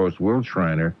talk show host Will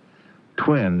Schreiner,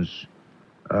 twins,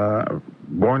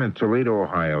 born in Toledo,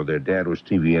 Ohio. Their dad was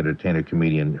TV entertainer,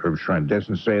 comedian Herb Schreiner.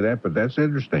 Doesn't say that, but that's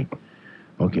interesting.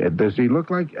 Okay, does he look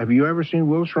like? Have you ever seen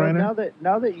Will Schreiner? Well,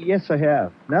 now that yes, I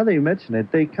have. Now that you mention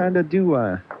it, they kind of do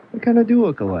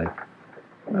look alike.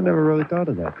 I never really thought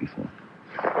of that before.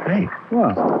 Hey,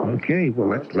 well, okay. Well,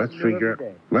 let's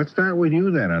figure. Let's start with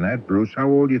you then on that, Bruce. How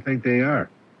old do you think they are?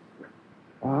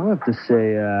 Well, I'll have to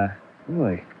say,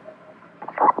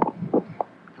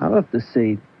 I'll have to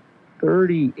say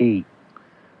 38.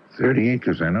 38,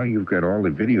 because I know you've got all the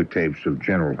videotapes of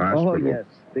General Hospital. Oh, yes.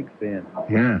 Big fan.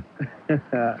 Yeah.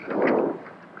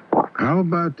 How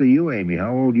about you, Amy?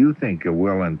 How old do you think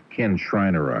Will and Ken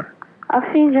Schreiner are?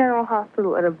 I've seen General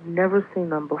Hospital, and I've never seen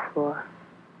them before.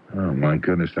 Oh, my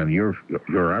goodness. Then you're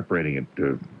operating at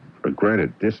a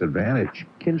great disadvantage.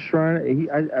 Ken Schreiner,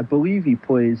 I believe he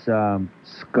plays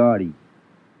Scotty,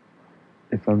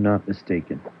 if I'm not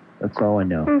mistaken. That's all I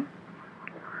know.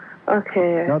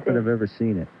 Okay. Not that I've ever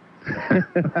seen it.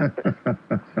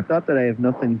 Not that I have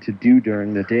nothing to do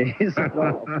during the days.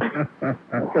 Well,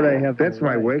 not that I have. That's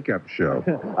my wake-up show.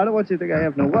 I don't want you to think I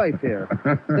have no life here.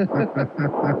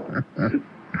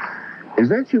 Is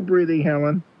that you breathing,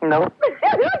 Helen? No.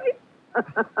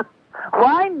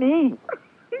 Why me?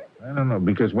 I don't know,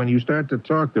 because when you start to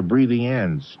talk, the breathing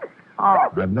ends.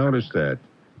 Oh. I've noticed that.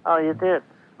 Oh, you did?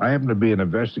 I happen to be an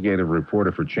investigative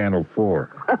reporter for Channel 4,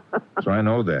 so I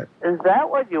know that. Is that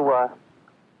what you were?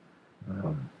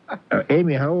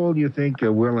 Amy, how old do you think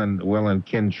Will and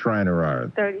Ken Schreiner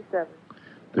are? 37.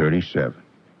 37.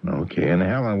 Okay. And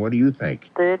Helen, what do you think?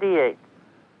 38.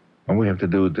 All we have to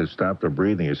do to stop the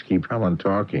breathing is keep Helen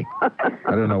talking. I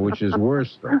don't know which is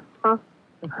worse, though.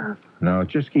 No,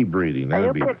 just keep breathing. Are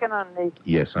you picking on me?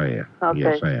 Yes, I am. Okay.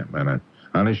 Yes, I am. And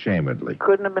unashamedly.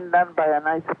 Couldn't have been done by a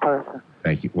nicer person.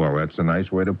 Thank you. Well, that's a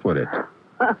nice way to put it.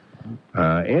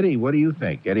 Eddie, what do you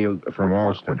think? Eddie from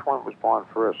Alston. Which one was born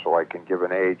first, so I can give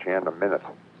an age and a minute?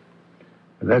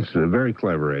 That's very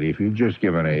clever, Eddie. If you just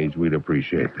give an age, we'd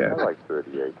appreciate that. I like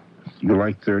 38. You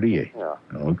like 38? Yeah.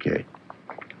 Okay.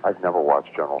 I've never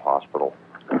watched General Hospital.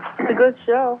 It's a good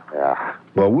show. Yeah.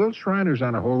 Well, Will Schreiner's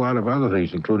on a whole lot of other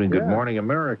things, including Good Morning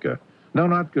America. No,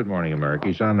 not Good Morning America.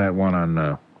 He's on that one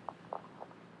on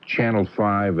Channel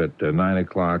 5 at 9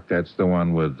 o'clock. That's the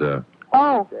one with...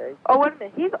 Oh, wait a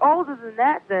minute. He's older than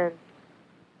that, then.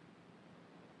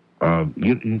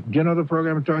 Do you know the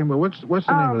program I'm talking about? What's the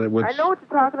name of it? I know what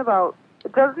you're talking about.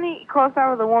 Doesn't he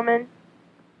co-star with a woman?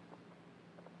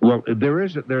 Well,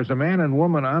 there's a man and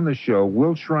woman on the show.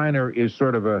 Will Schreiner is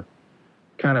sort of a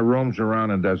kind of roams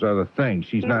around and does other things.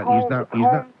 He's not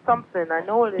something. I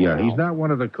know it is. Yeah, he's not one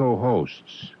of the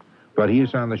co-hosts, but he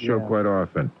is on the show quite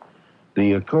often.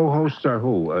 The co-hosts are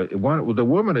who? The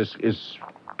woman is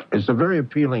a very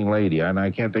appealing lady, and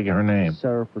I can't think of her name.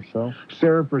 Sarah Purcell.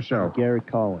 Sarah Purcell. Gary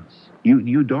Collins.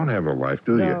 You don't have a life,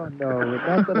 do you? No,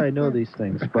 not that I know these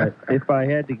things, but if I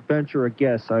had to venture a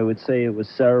guess, I would say it was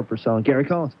Sarah Purcell and Gary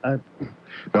Collins.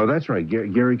 No, that's right.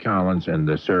 Gary Collins and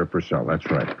Sarah Purcell. That's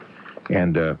right.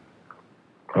 And,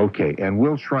 okay, and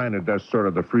Will Schreiner does sort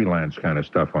of the freelance kind of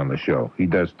stuff on the show. He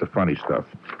does the funny stuff,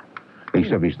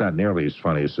 except he's not nearly as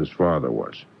funny as his father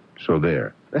was. So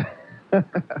there.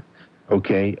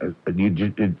 Okay,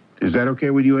 is that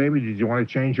okay with you, Amy? Did you want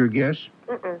to change your guess?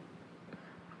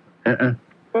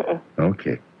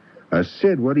 Okay.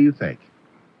 Sid, what do you think?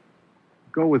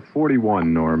 Go with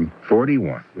 41, Norm.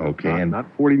 41. Okay. Not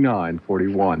 49,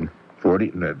 41.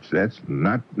 40. That's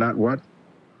not what?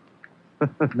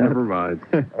 Never mind.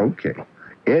 Okay.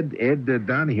 Ed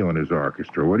Donahue and his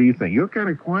orchestra. What do you think? You're kind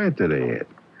of quiet today, Ed.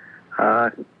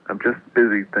 I'm just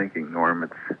busy thinking,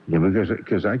 Norm. Yeah,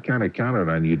 because I kind of counted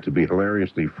on you to be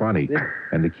hilariously funny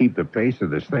and to keep the pace of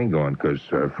this thing going. Because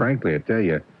frankly, I tell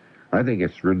you, I think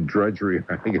it's drudgery.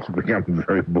 I think it's becoming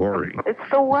very boring. It's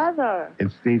the weather.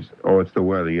 It's the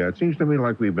weather. Yeah, it seems to me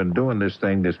like we've been doing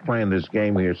playing this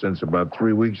game here since about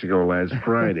 3 weeks ago, last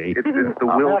Friday. It's the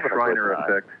Will Shriner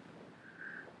effect.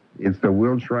 It's the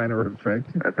Will Shriner effect.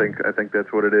 I think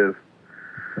that's what it is.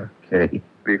 Okay.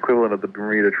 The equivalent of the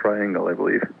Bermuda Triangle, I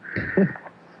believe.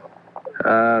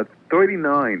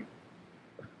 39.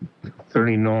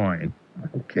 39.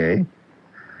 Okay.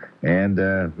 And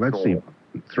let's see.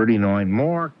 39.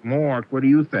 Mark, what do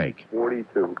you think?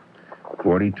 42.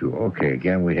 42. Okay,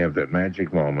 again, we have that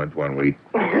magic moment when we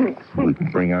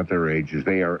bring out their ages.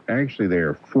 They are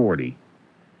 40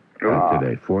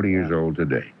 today, 40 years old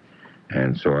today.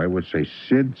 And so I would say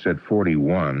Sid said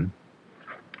 41,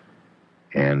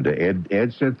 and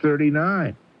Ed said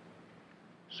 39.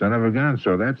 Son of a gun.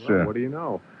 So that's... what do you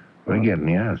know? Again,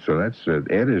 yeah, so that's...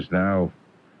 Ed is now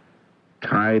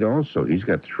tied also. He's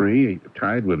got 3,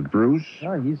 tied with Bruce.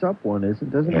 Oh, he's up one,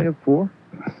 doesn't he have 4?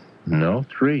 No,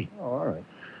 3. Oh, all right.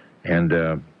 And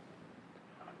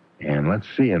let's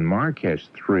see, and Mark has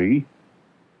 3.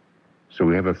 So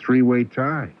we have a 3-way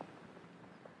tie.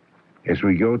 As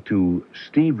we go to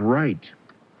Steve Wright,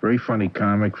 very funny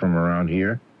comic from around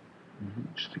here.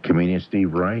 Comedian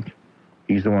Steve Wright.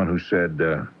 He's the one who said,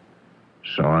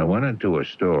 so I went into a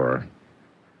store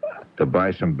to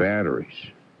buy some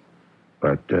batteries,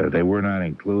 but they were not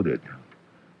included.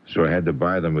 So I had to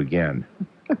buy them again.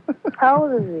 How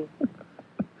old is he?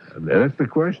 That's the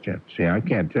question. See, I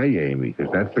can't tell you, Amy,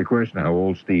 because that's the question, how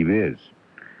old Steve is.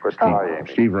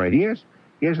 Steve Wright. He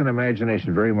has an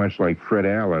imagination very much like Fred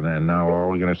Allen, and now all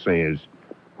we're going to say is,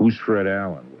 who's Fred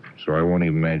Allen? So I won't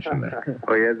even mention that.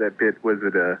 Oh, yeah, that bit. Was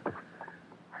it I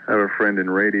have a friend in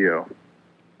radio.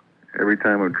 Every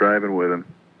time I'm driving with him,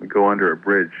 we go under a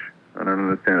bridge. I don't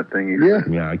understand a thing he says.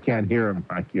 Yeah, I can't hear him.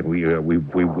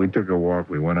 We took a walk.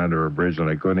 We went under a bridge, and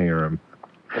I couldn't hear him.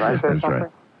 Can I say That's something?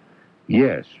 right.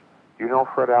 Yes. You know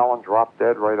Fred Allen dropped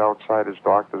dead right outside his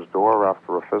doctor's door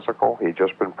after a physical. He'd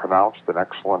just been pronounced in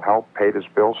excellent health, paid his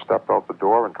bill, stepped out the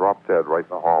door, and dropped dead right in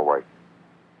the hallway.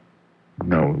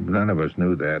 No, none of us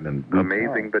knew that. And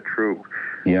amazing but true.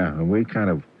 Yeah, and we kind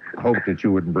of hoped that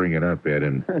you wouldn't bring it up, Ed,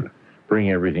 and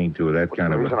bring everything to that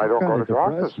kind of... The reason I don't go to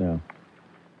doctors. Now.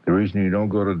 The reason you don't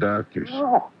go to doctors.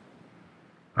 No.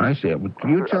 I see. Can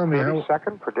you tell me how...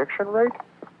 30-second prediction rate?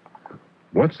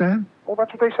 What's that? Well,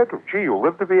 that's what they said to him. Gee, you'll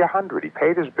live to be 100. He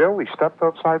paid his bill, he stepped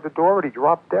outside the door, and he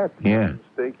dropped dead. Yeah.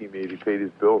 Mistake he made. He paid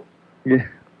his bill. Yeah.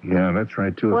 Yeah, that's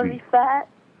right, too. Was he fat?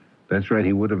 That's right.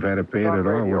 He would have had to pay it at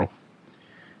all.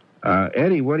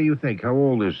 Eddie, what do you think? How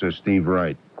old is Steve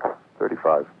Wright?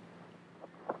 35.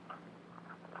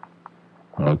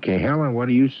 Okay, Helen, what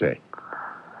do you say?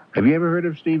 Have you ever heard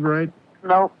of Steve Wright?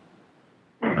 No.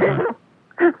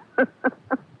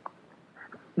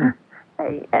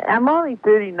 Hey, I'm only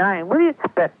 39. What do you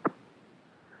expect?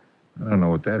 I don't know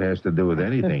what that has to do with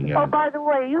anything. Oh, by the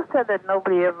way, you said that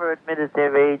nobody ever admitted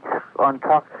their age on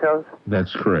talk shows.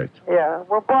 That's correct. Yeah,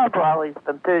 well, Bob Raleigh's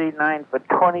been 39 for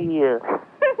 20 years.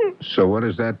 So what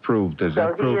does that prove? Does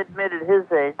that prove... he admitted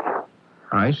his age.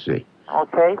 I see.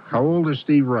 Okay. How old is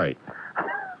Steve Wright?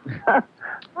 I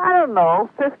don't know,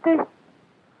 50?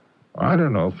 I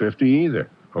don't know, 50 either.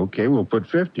 Okay, we'll put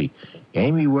 50.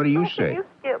 Amy, what do you say? You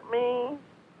skip me.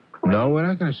 No, we're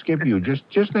not going to skip you.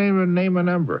 Just name a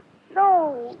number.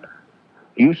 No.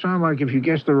 You sound like if you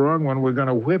guess the wrong one, we're going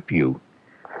to whip you.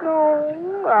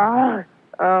 No.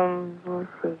 Let's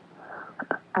see.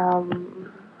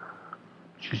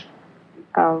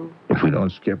 If we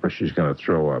don't skip her, she's going to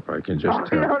throw up. I can just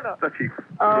tell. No. I thought she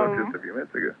wrote just a few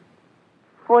minutes ago.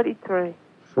 43.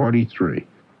 43.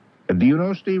 Do you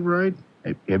know Steve Wright?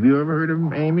 Have you ever heard of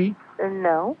him, Amy?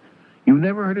 No. You've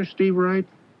never heard of Steve Wright?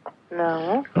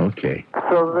 No. Okay.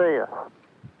 So there.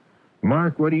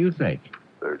 Mark, what do you think?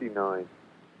 39.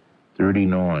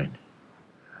 39.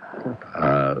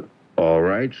 All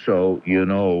right, so,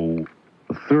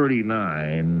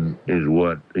 39 is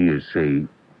what, you see,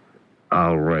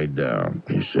 I'll write down,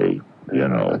 you see,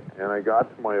 And I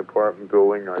got to my apartment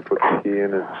building, I put the key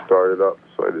in and it started up,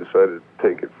 so I decided to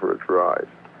take it for a drive.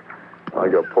 I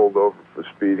got pulled over for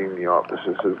speeding. The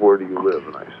officer says, "Where do you live?"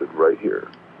 And I said, "Right here."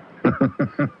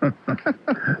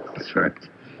 That's right.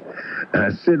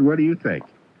 Sid, what do you think?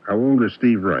 How old is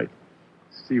Steve Wright?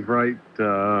 Steve Wright,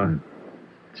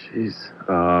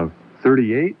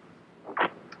 38.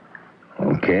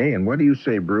 Okay, and what do you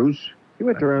say, Bruce? He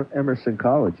went to Emerson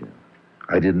College.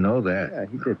 I didn't know that. Yeah,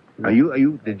 he did.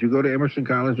 Did you go to Emerson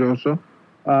College also?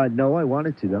 No, I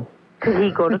wanted to, though. Did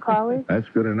he go to college? That's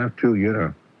good enough, too, you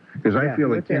know. Because I feel a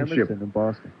went to kinship. Emerson in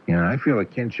Boston. Yeah, I feel a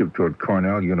kinship toward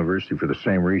Cornell University for the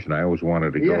same reason I always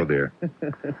wanted to go there.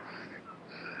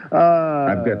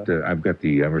 I've got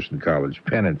the Emerson College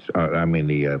pennants.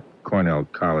 The Cornell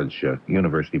College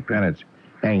University pennants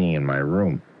hanging in my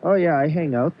room. Oh, yeah, I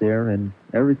hang out there and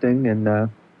everything and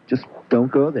just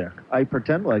don't go there. I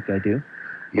pretend like I do.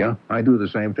 Yeah, I do the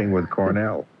same thing with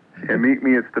Cornell. And meet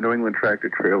me at the New England Tractor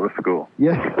Trailer School.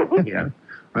 Yeah. Yeah.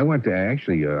 I went to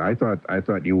I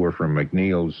thought you were from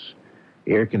McNeil's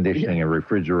air conditioning and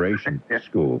refrigeration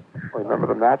school. Remember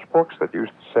the matchbooks that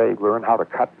used to say, learn how to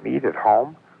cut meat at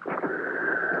home?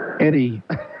 Eddie.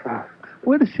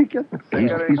 Where does he get this? He's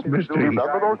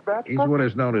Remember those matchbooks? He's what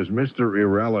is known as Mr.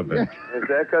 Irrelevant. Has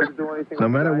that got to do anything No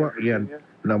with matter Diane what, Virginia?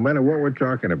 no matter what we're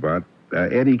talking about,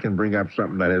 Eddie can bring up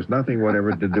something that has nothing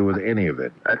whatever to do with any of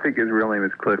it. I think his real name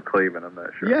is Cliff Clavin. I'm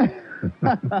not sure. Yeah.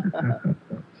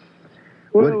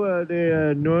 Well,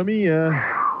 Normie,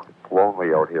 It's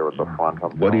lonely out here at the front.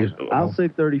 I'll say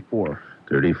 34.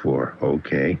 34,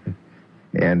 okay.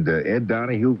 And Ed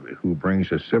Donahue, who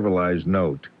brings a civilized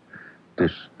note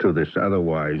to this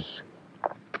otherwise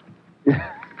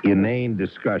inane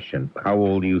discussion. How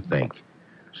old do you think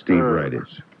Steve Wright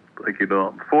is? Like you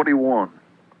know, 41.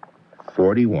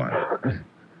 41.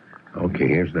 Okay,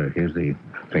 here's the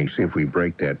thing. See if we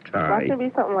break that That tie. should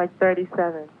be something like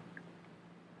 37.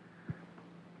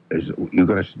 You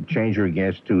going to change your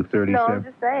guess to 37? No, I'm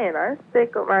just saying. I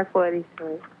stick with my 43.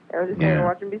 I was just saying,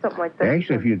 watch him be something like 37.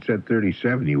 Actually, if you'd said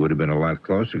 37, you would have been a lot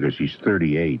closer because he's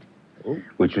 38,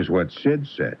 which is what Sid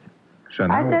said. So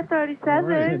now, I said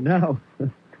 37.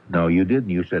 No, you didn't.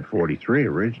 You said 43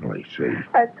 originally, see.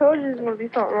 I told you it's going to be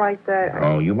something like that.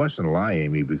 Oh, you mustn't lie,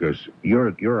 Amy, because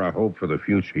you're a hope for the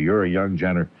future. You're a young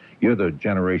you're the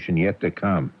generation yet to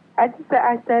come. I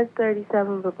said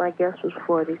 37, but my guess was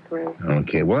 43.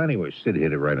 Okay, well, anyway, Sid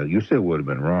hit it right on. You still would have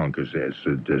been wrong because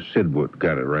Sid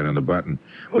got it right on the button,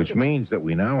 which means that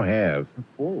we now have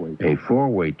a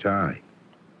four-way tie.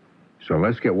 So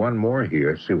let's get one more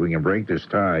here, see if we can break this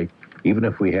tie, even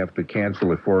if we have to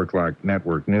cancel at 4 o'clock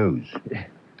network news.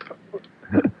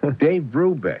 Dave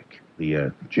Brubeck,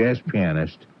 the jazz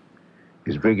pianist,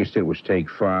 his biggest hit was Take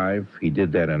 5. He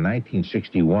did that in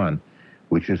 1961.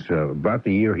 Which is about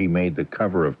the year he made the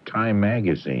cover of Time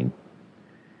magazine.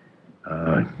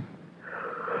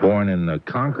 Born in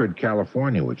Concord,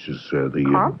 California, which is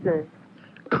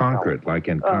Concord, like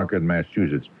in Concord,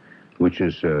 Massachusetts, which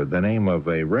is the name of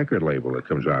a record label that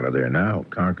comes out of there now.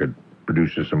 Concord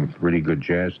produces some really good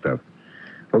jazz stuff.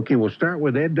 Okay, we'll start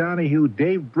with Ed Donahue,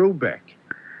 Dave Brubeck.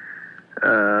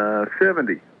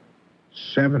 70.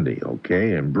 70,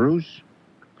 okay. And Bruce?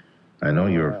 I know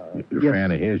you're a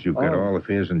fan of his. You've got all of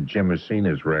his and Jim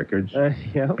Messina's records,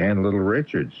 and Little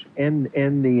Richard's, and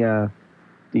the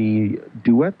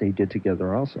duet they did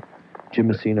together also, Jim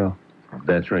Messina.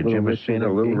 That's right, Jim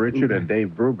Messina, Little Richard, and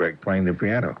Dave Brubeck playing the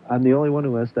piano. I'm the only one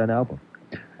who has that album.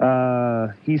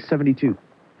 He's 72.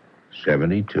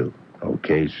 72.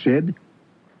 Okay, Sid?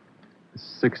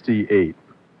 68.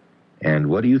 And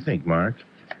what do you think, Mark?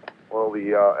 Well,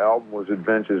 the album was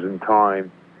Adventures in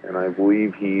Time, and I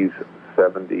believe he's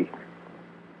 70.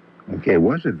 Okay, it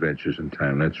was Adventures in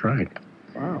Time, that's right.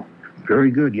 Wow.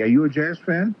 Very good. Yeah, you a jazz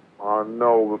fan?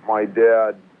 No, but my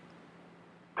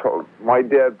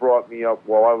dad brought me up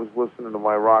while I was listening to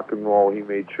my rock and roll. He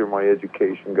made sure my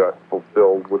education got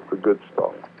fulfilled with the good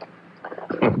stuff.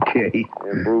 Okay.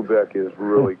 And Brubeck is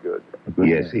really good.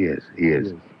 Yes, he is. He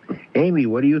is. Amy,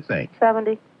 what do you think?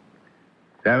 70.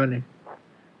 70?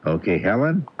 Okay,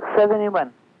 Helen?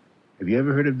 71. Have you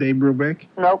ever heard of Dave Brubeck?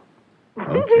 Nope.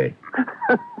 Okay.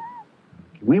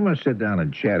 We must sit down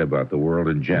and chat about the world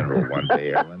in general one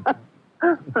day, Ellen.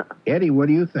 Eddie, what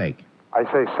do you think? I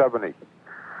say 70.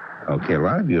 Okay, a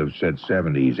lot of you have said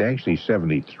 70. He's actually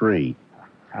 73,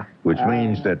 which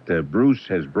means that Bruce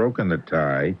has broken the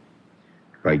tie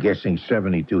by guessing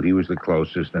 72. He was the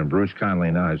closest, and Bruce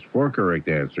Conley now has 4 correct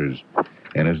answers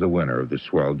and is the winner of the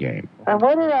swell game. And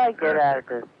what did I get out of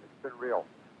this? It's been real.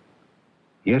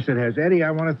 Yes, it has. Eddie, I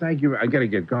want to thank you. I got to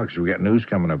get going because we got news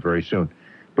coming up very soon.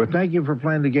 But thank you for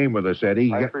playing the game with us,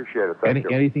 Eddie. I appreciate it. Thank you.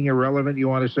 Anything irrelevant you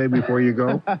want to say before you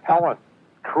go? Helen,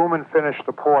 Truman finished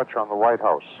the porch on the White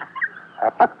House.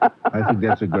 I think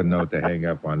that's a good note to hang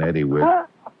up on Eddie with.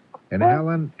 And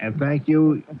Helen, and thank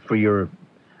you for your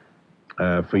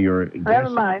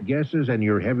guesses and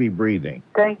your heavy breathing.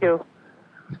 Thank you.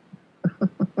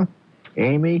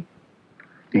 Amy,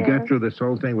 you got through this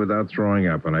whole thing without throwing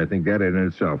up, and I think that in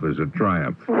itself is a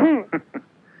triumph.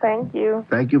 Thank you.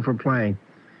 Thank you for playing.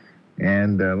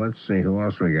 And let's see who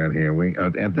else we got here.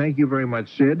 And thank you very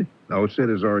much, Sid. Oh, Sid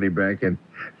is already back at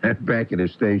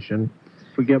his station.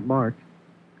 Forget Mark.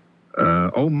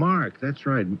 Mark, that's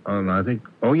right.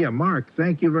 Mark,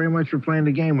 thank you very much for playing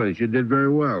the game with us. You did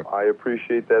very well. I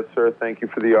appreciate that, sir. Thank you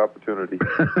for the opportunity.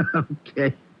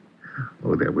 Okay.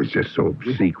 Oh, that was just so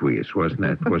obsequious, wasn't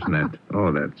it?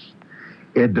 Oh, that's...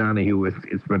 Ed Donahue,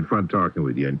 it's been fun talking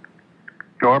with you.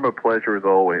 Norm, a pleasure as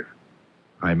always.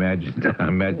 I imagine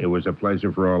it was a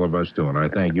pleasure for all of us, too, and I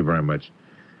thank you very much.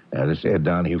 This is Ed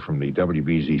Donahue from the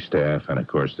WBZ staff, and, of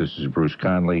course, this is Bruce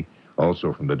Conley,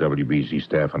 also from the WBZ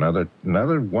staff. Another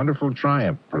wonderful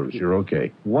triumph, Bruce. You're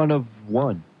okay. One of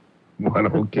one.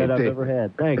 Okay. That I've ever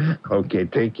had. Thanks. Okay,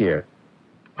 take care.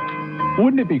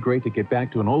 Wouldn't it be great to get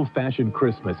back to an old-fashioned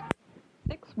Christmas?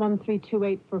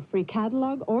 61328 for free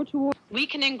catalog or to order. We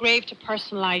can engrave to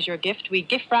personalize your gift. We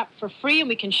gift wrap for free and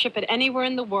we can ship it anywhere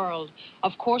in the world.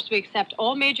 Of course, we accept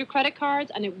all major credit cards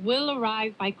and it will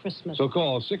arrive by Christmas. So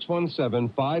call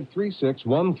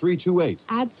 617-536-1328.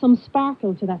 Add some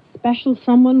sparkle to that special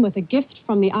someone with a gift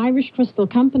from the Irish Crystal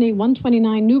Company,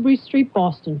 129 Newbury Street,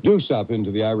 Boston. Do stop into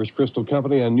the Irish Crystal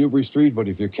Company on Newbury Street, but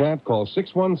if you can't, call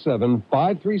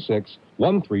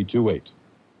 617-536-1328.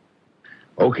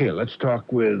 Okay, let's talk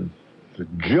with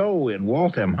Joe in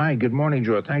Waltham. Hi, good morning,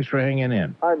 Joe. Thanks for hanging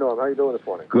in. Hi, Norm. How you doing this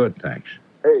morning? Good, thanks.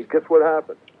 Hey, guess what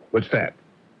happened? What's that?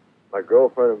 My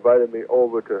girlfriend invited me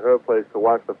over to her place to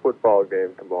watch the football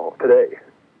game today.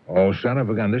 Oh, son of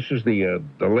a gun. This is the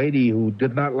lady who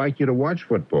did not like you to watch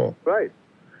football. Right.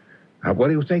 What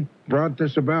do you think brought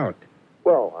this about?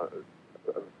 Well,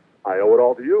 I owe it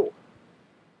all to you.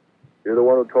 You're the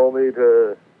one who told me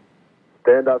to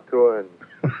stand up to her and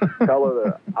tell her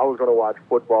that I was going to watch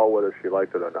football whether she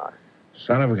liked it or not.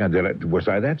 Son of a gun, was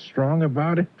I that strong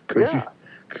about it? Yeah.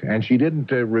 And she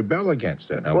didn't rebel against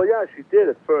it. No? Well, yeah, she did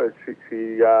at first. She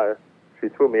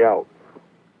threw me out.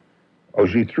 Oh,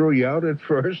 she threw you out at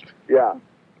first? Yeah.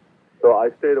 So I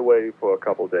stayed away for a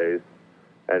couple days,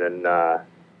 and then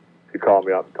she called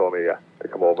me up and told me to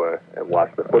come over and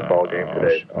watch the football game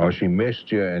today. Oh, she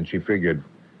missed you, and she figured,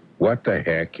 what the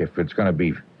heck, if it's going to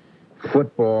be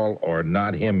football or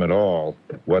not him at all,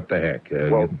 what the heck?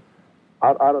 Well,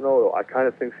 I don't know. I kind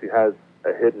of think she has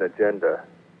a hidden agenda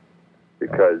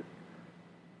because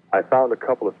I found a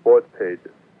couple of sports pages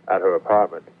at her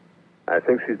apartment. I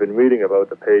think she's been reading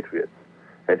about the Patriots,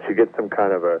 and she gets some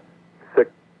kind of a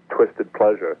sick, twisted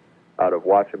pleasure out of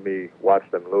watching me watch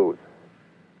them lose.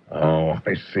 Oh,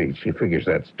 I see. She figures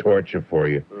that's torture for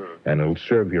you, and it'll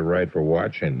serve you right for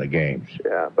watching the games.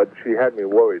 Yeah, but she had me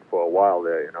worried for a while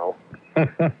there, you know. I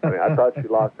mean, I thought she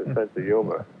lost her sense of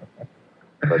humor.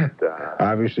 But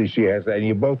obviously she has that, and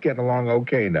you're both getting along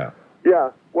okay now.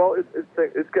 Yeah, well, it's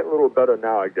getting a little better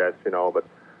now, I guess, you know, but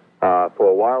for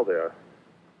a while there,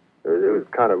 it was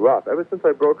kind of rough. Ever since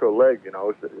I broke her leg, you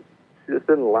know, she just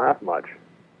didn't laugh much.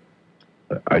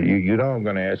 You know I'm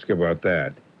going to ask about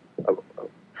that.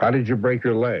 How did you break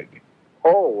your leg?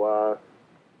 Oh,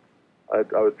 I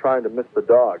was trying to miss the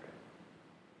dog.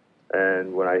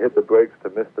 And when I hit the brakes to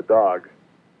miss the dog,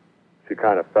 she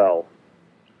kind of fell.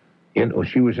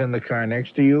 She was in the car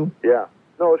next to you? Yeah.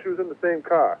 No, she was in the same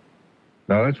car.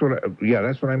 No, that's what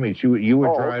I mean. You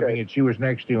were driving, okay. And she was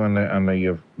next to you on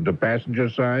the passenger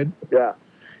side? Yeah.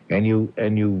 And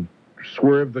you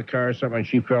swerved the car something, and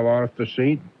she fell off the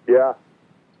seat? Yeah.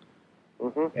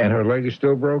 Mm-hmm. And her leg is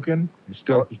still broken?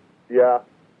 Still? Yeah.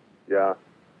 Yeah.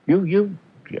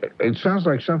 It sounds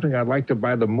like something I'd like to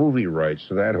buy the movie rights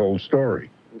to that whole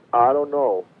story. I don't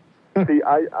know. See,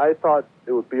 I thought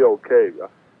it would be okay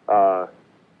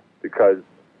because,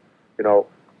 you know,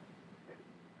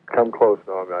 come close,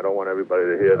 Norm. I don't want everybody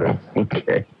to hear this.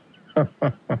 Okay.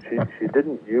 She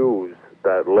didn't use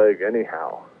that leg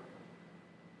anyhow.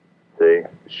 See?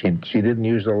 She didn't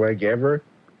use the leg ever?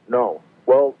 No.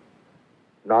 Well,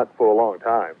 not for a long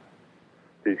time.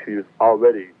 See, she was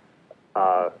already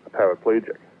a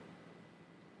paraplegic.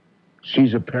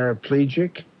 She's a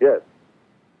paraplegic? Yes.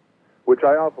 Which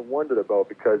I often wondered about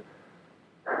because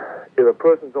if a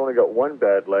person's only got one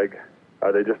bad leg,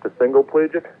 are they just a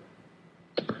single-plegic?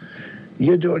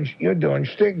 You're doing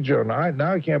shtick, Joe.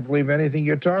 Now I can't believe anything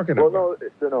you're talking about. Well,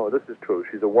 no, this is true.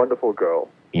 She's a wonderful girl.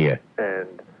 Yeah.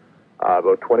 And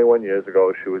about 21 years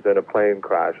ago, she was in a plane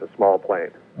crash, a small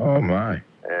plane. Oh, my.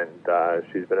 And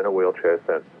she's been in a wheelchair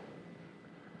since.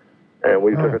 And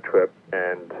we took a trip,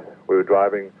 and we were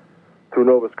driving through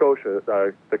Nova Scotia,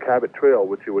 the Cabot Trail,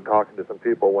 which you were talking to some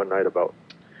people one night about.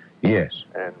 Yes.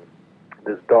 And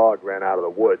this dog ran out of the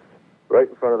woods right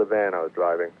in front of the van I was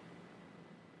driving.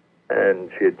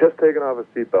 And she had just taken off her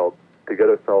seatbelt to get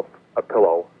herself a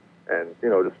pillow and, you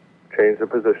know, just changed the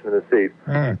position of the seat.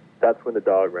 That's when the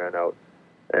dog ran out.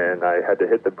 And I had to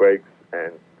hit the brakes,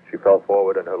 and she fell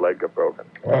forward, and her leg got broken.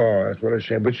 Oh, that's what a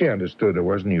shame. But she understood it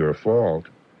wasn't your fault.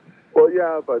 Well,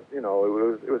 yeah, but, it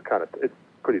was kind of, it's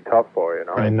pretty tough for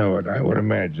her, I know it. I would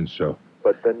imagine so.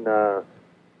 But then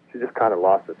she just kind of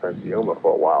lost her sense of humor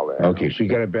for a while there. Okay, she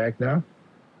got it back now?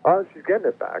 She's getting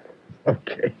it back.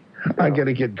 Okay. I got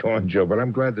to get going, Joe, but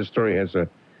I'm glad the story has a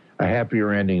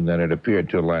happier ending than it appeared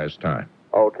to last time.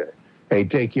 Okay. Hey,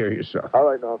 take care of yourself. All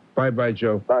right, Norm. Bye-bye,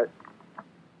 Joe. Bye.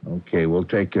 Okay, we'll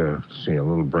take a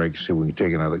little break, see if we can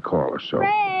take another caller. So.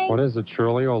 Frank! What is it,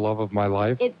 Shirley, oh love of my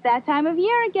life? It's that time of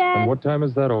year again. And what time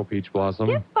is that, oh Peach Blossom?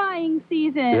 Gift buying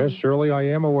season. Yes, Shirley, I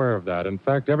am aware of that. In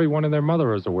fact, everyone and their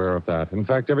mother is aware of that. In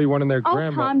fact, everyone and their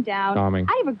grandmother... calm down. Calming.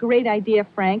 I have a great idea,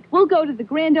 Frank. We'll go to the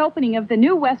grand opening of the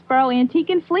new Westboro Antique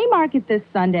and Flea Market this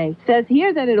Sunday. Says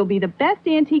here that it'll be the best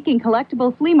antique and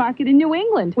collectible flea market in New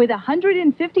England, with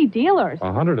 150 dealers.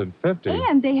 150?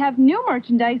 And they have new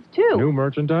merchandise, too. New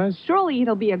merchandise? Surely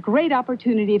it'll be a great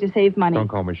opportunity to save money. Don't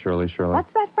call me Shirley, Shirley.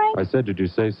 What's that, Frank? I said, did you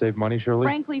say save money, Shirley?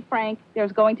 Frankly, Frank,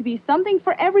 there's going to be something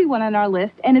for everyone on our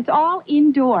list, and it's all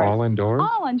indoors. All indoors?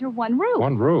 All under one roof.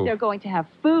 One roof? They're going to have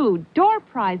food, door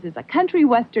prizes, a country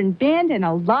western band, and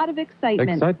a lot of excitement.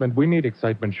 Excitement? We need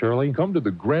excitement, Shirley. Come to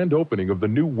the grand opening of the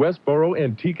new Westboro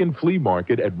Antique and Flea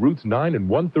Market at Routes 9 and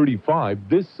 135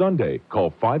 this Sunday.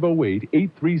 Call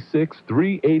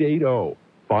 508-836-3880.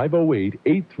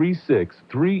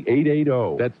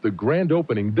 508-836-3880. That's the grand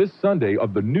opening this Sunday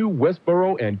of the new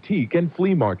Westboro Antique and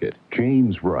Flea Market.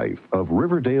 James Rife of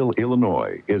Riverdale,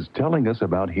 Illinois, is telling us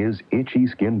about his itchy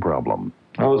skin problem.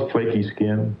 I was flaky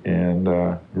skin and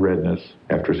redness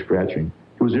after scratching.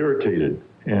 It was irritated,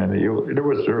 and there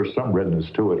was some redness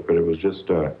to it, but it was just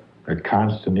a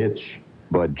constant itch.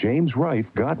 But James Rife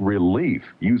got relief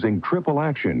using Triple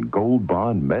Action Gold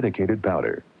Bond Medicated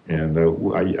Powder. And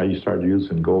I started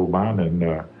using Gold Bond and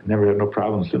never had no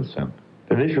problem since then.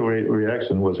 The initial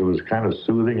reaction was it was kind of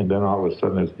soothing, and then all of a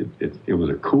sudden it was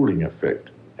a cooling effect.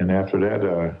 And after that,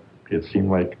 it seemed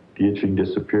like the itching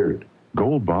disappeared.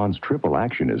 Gold Bond's Triple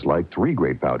Action is like 3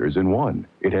 great powders in one.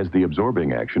 It has the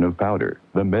absorbing action of powder,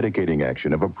 the medicating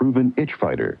action of a proven itch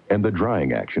fighter, and the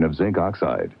drying action of zinc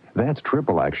oxide. That's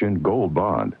Triple Action Gold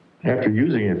Bond. After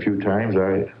using it a few times,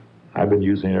 I've been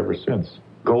using it ever since.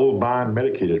 Gold Bond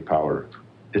medicated powder.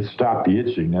 It stopped the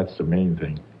itching, that's the main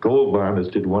thing. Gold Bond has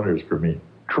did wonders for me.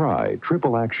 Try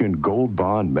Triple Action Gold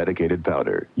Bond Medicated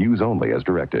Powder. Use only as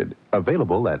directed.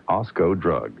 Available at Osco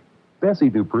Drug. Bessie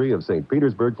Dupree of St.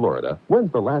 Petersburg, Florida.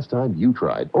 When's the last time you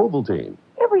tried Ovaltine?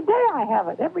 Every day I have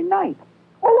it, every night.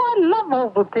 Oh, I love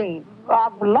Ovaltine.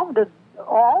 I've loved it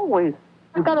always.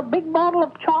 I've got a big bottle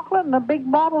of chocolate and a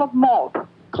big bottle of malt.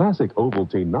 Classic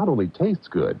Ovaltine not only tastes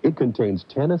good, it contains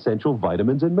 10 essential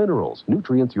vitamins and minerals,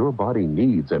 nutrients your body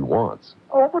needs and wants.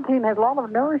 Ovaltine has a lot of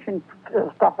nourishing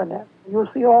stuff in it. You'll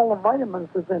see all the vitamins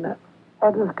that's in it.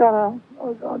 But it's got a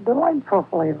delightful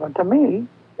flavor. To me,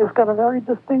 it's got a very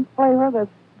distinct flavor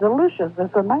that's delicious.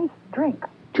 It's a nice drink.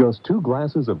 Just 2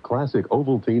 glasses of classic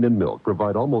Ovaltine and milk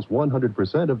provide almost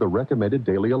 100% of the recommended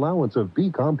daily allowance of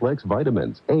B-complex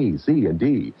vitamins, A, C, and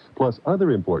D, plus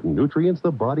other important nutrients the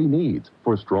body needs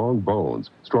for strong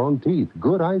bones, strong teeth,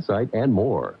 good eyesight, and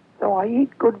more. So I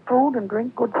eat good food and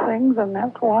drink good things, and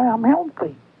that's why I'm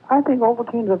healthy. I think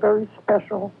Ovaltine's a very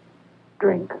special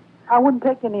drink. I wouldn't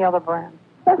take any other brand.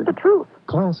 That's the truth.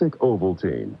 Classic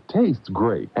Ovaltine. Tastes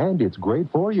great, and it's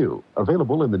great for you.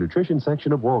 Available in the nutrition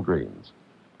section of Walgreens.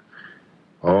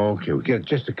 Okay, we got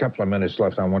just a couple of minutes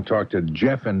left. I want to talk to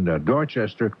Jeff in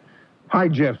Dorchester. Hi,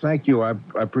 Jeff. Thank you. I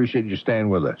appreciate you staying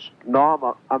with us.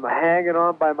 No, I'm hanging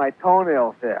on by my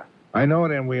toenails here. I know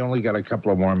it, and we only got a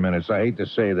couple of more minutes. I hate to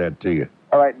say that to you.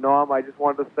 All right, Norm, I just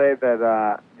wanted to say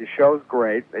that your show's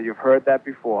great, and you've heard that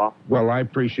before. Well, I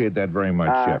appreciate that very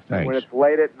much, Jeff. Thanks. When it's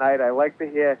late at night, I like to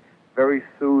hear very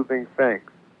soothing things.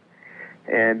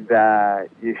 And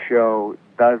your show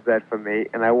does that for me.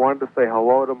 And I wanted to say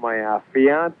hello to my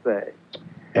fiance.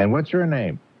 And what's her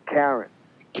name? Karen.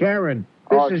 Karen,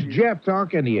 this is Jeff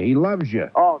talking to you. He loves you.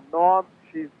 Oh, Norm,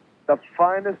 she's the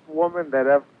finest woman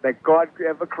that God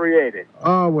ever created.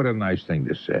 Oh, what a nice thing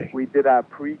to say. We did our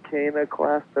pre-Cana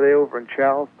class today over in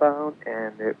Charlestown,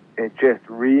 and it just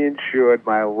reinsured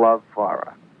my love for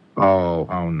her. Oh,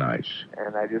 how nice.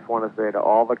 And I just want to say to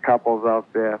all the couples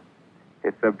out there,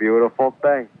 it's a beautiful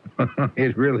thing.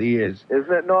 It really is.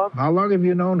 Isn't it, Norm? How long have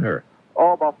you known her?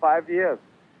 Oh, about 5 years.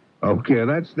 Okay,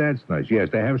 that's nice. Yes,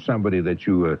 to have somebody that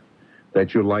you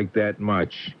like that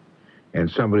much, and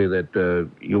somebody that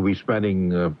you'll be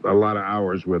spending a lot of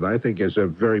hours with, I think is a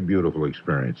very beautiful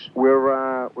experience.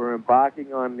 We're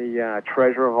embarking on the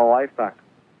treasure of a lifetime.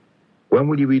 When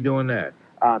will you be doing that?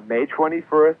 May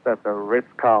 21st at the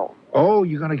Ritz-Carlton. Oh,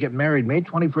 you're going to get married May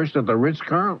 21st at the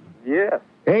Ritz-Carlton? Yes.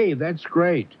 Hey, that's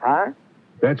great. Huh?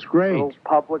 That's great. Little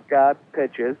public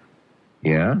pictures.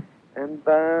 Yeah? And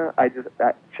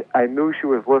I knew she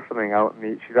was listening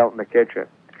she's out in the kitchen.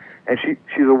 And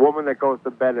she's a woman that goes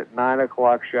to bed at 9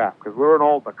 o'clock sharp, because we're an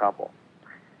older couple.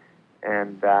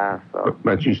 And so...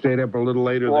 But she stayed up a little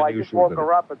later well, than I usual. just woke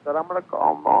her up and said, I'm going to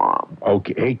call Mom.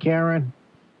 Okay. Hey, Karen,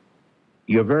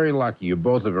 you're very lucky. You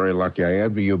both are very lucky. I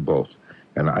envy you both.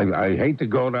 And I hate to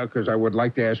go now because I would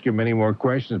like to ask you many more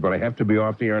questions, but I have to be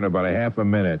off the air in about a half a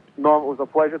minute. Norm, it was a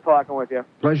pleasure talking with you.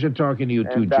 Pleasure talking to you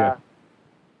too, Jeff.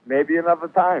 Maybe another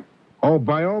time. Oh,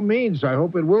 by all means. I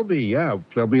hope it will be. Yeah,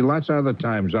 there'll be lots of other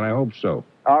times, and I hope so.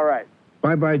 All right.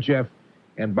 Bye-bye, Jeff.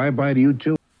 And bye-bye to you,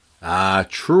 too.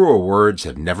 Truer words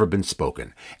have never been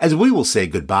spoken, as we will say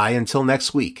goodbye until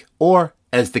next week, or,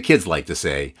 as the kids like to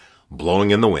say,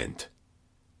 blowing in the wind.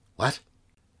 What?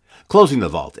 Closing the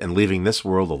vault and leaving this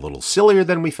world a little sillier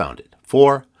than we found it,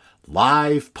 for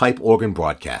live pipe organ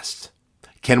broadcasts.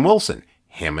 Ken Wilson,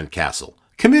 Hammond Castle,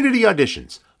 community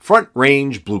auditions, Front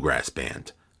Range Bluegrass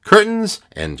Band, curtains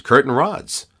and curtain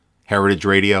rods, Heritage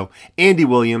Radio, Andy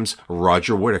Williams,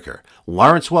 Roger Whittaker,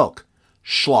 Lawrence Welk,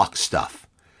 Schlock Stuff,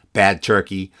 Bad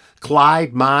Turkey,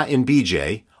 Clyde, Ma, and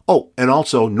BJ. Oh, and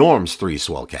also Norm's 3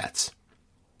 Swell Cats.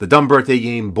 The Dumb Birthday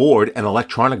Game board and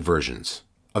electronic versions.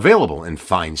 Available in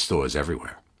fine stores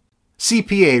everywhere.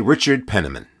 CPA Richard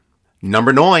Penniman.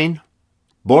 Number 9.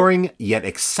 Boring yet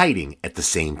exciting at the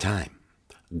same time.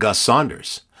 Gus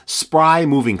Saunders. Spry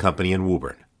Moving Company in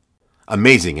Woburn.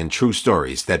 Amazing and true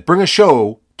stories that bring a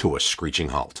show to a screeching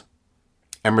halt.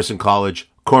 Emerson College,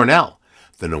 Cornell.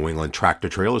 The New England Tractor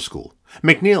Trailer School.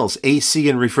 McNeil's AC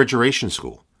and Refrigeration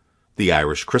School, the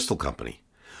Irish Crystal Company,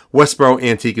 Westboro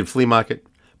Antique and Flea Market,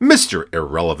 Mr.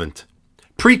 Irrelevant,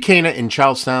 Pre-Cana in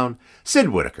Charlestown, Sid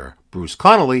Whittaker, Bruce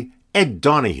Connolly, Ed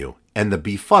Donahue, and the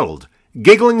befuddled,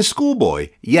 giggling schoolboy,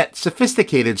 yet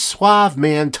sophisticated, suave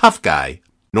man, tough guy,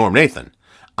 Norm Nathan.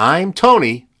 I'm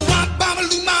Tony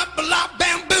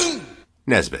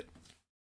Nesbitt.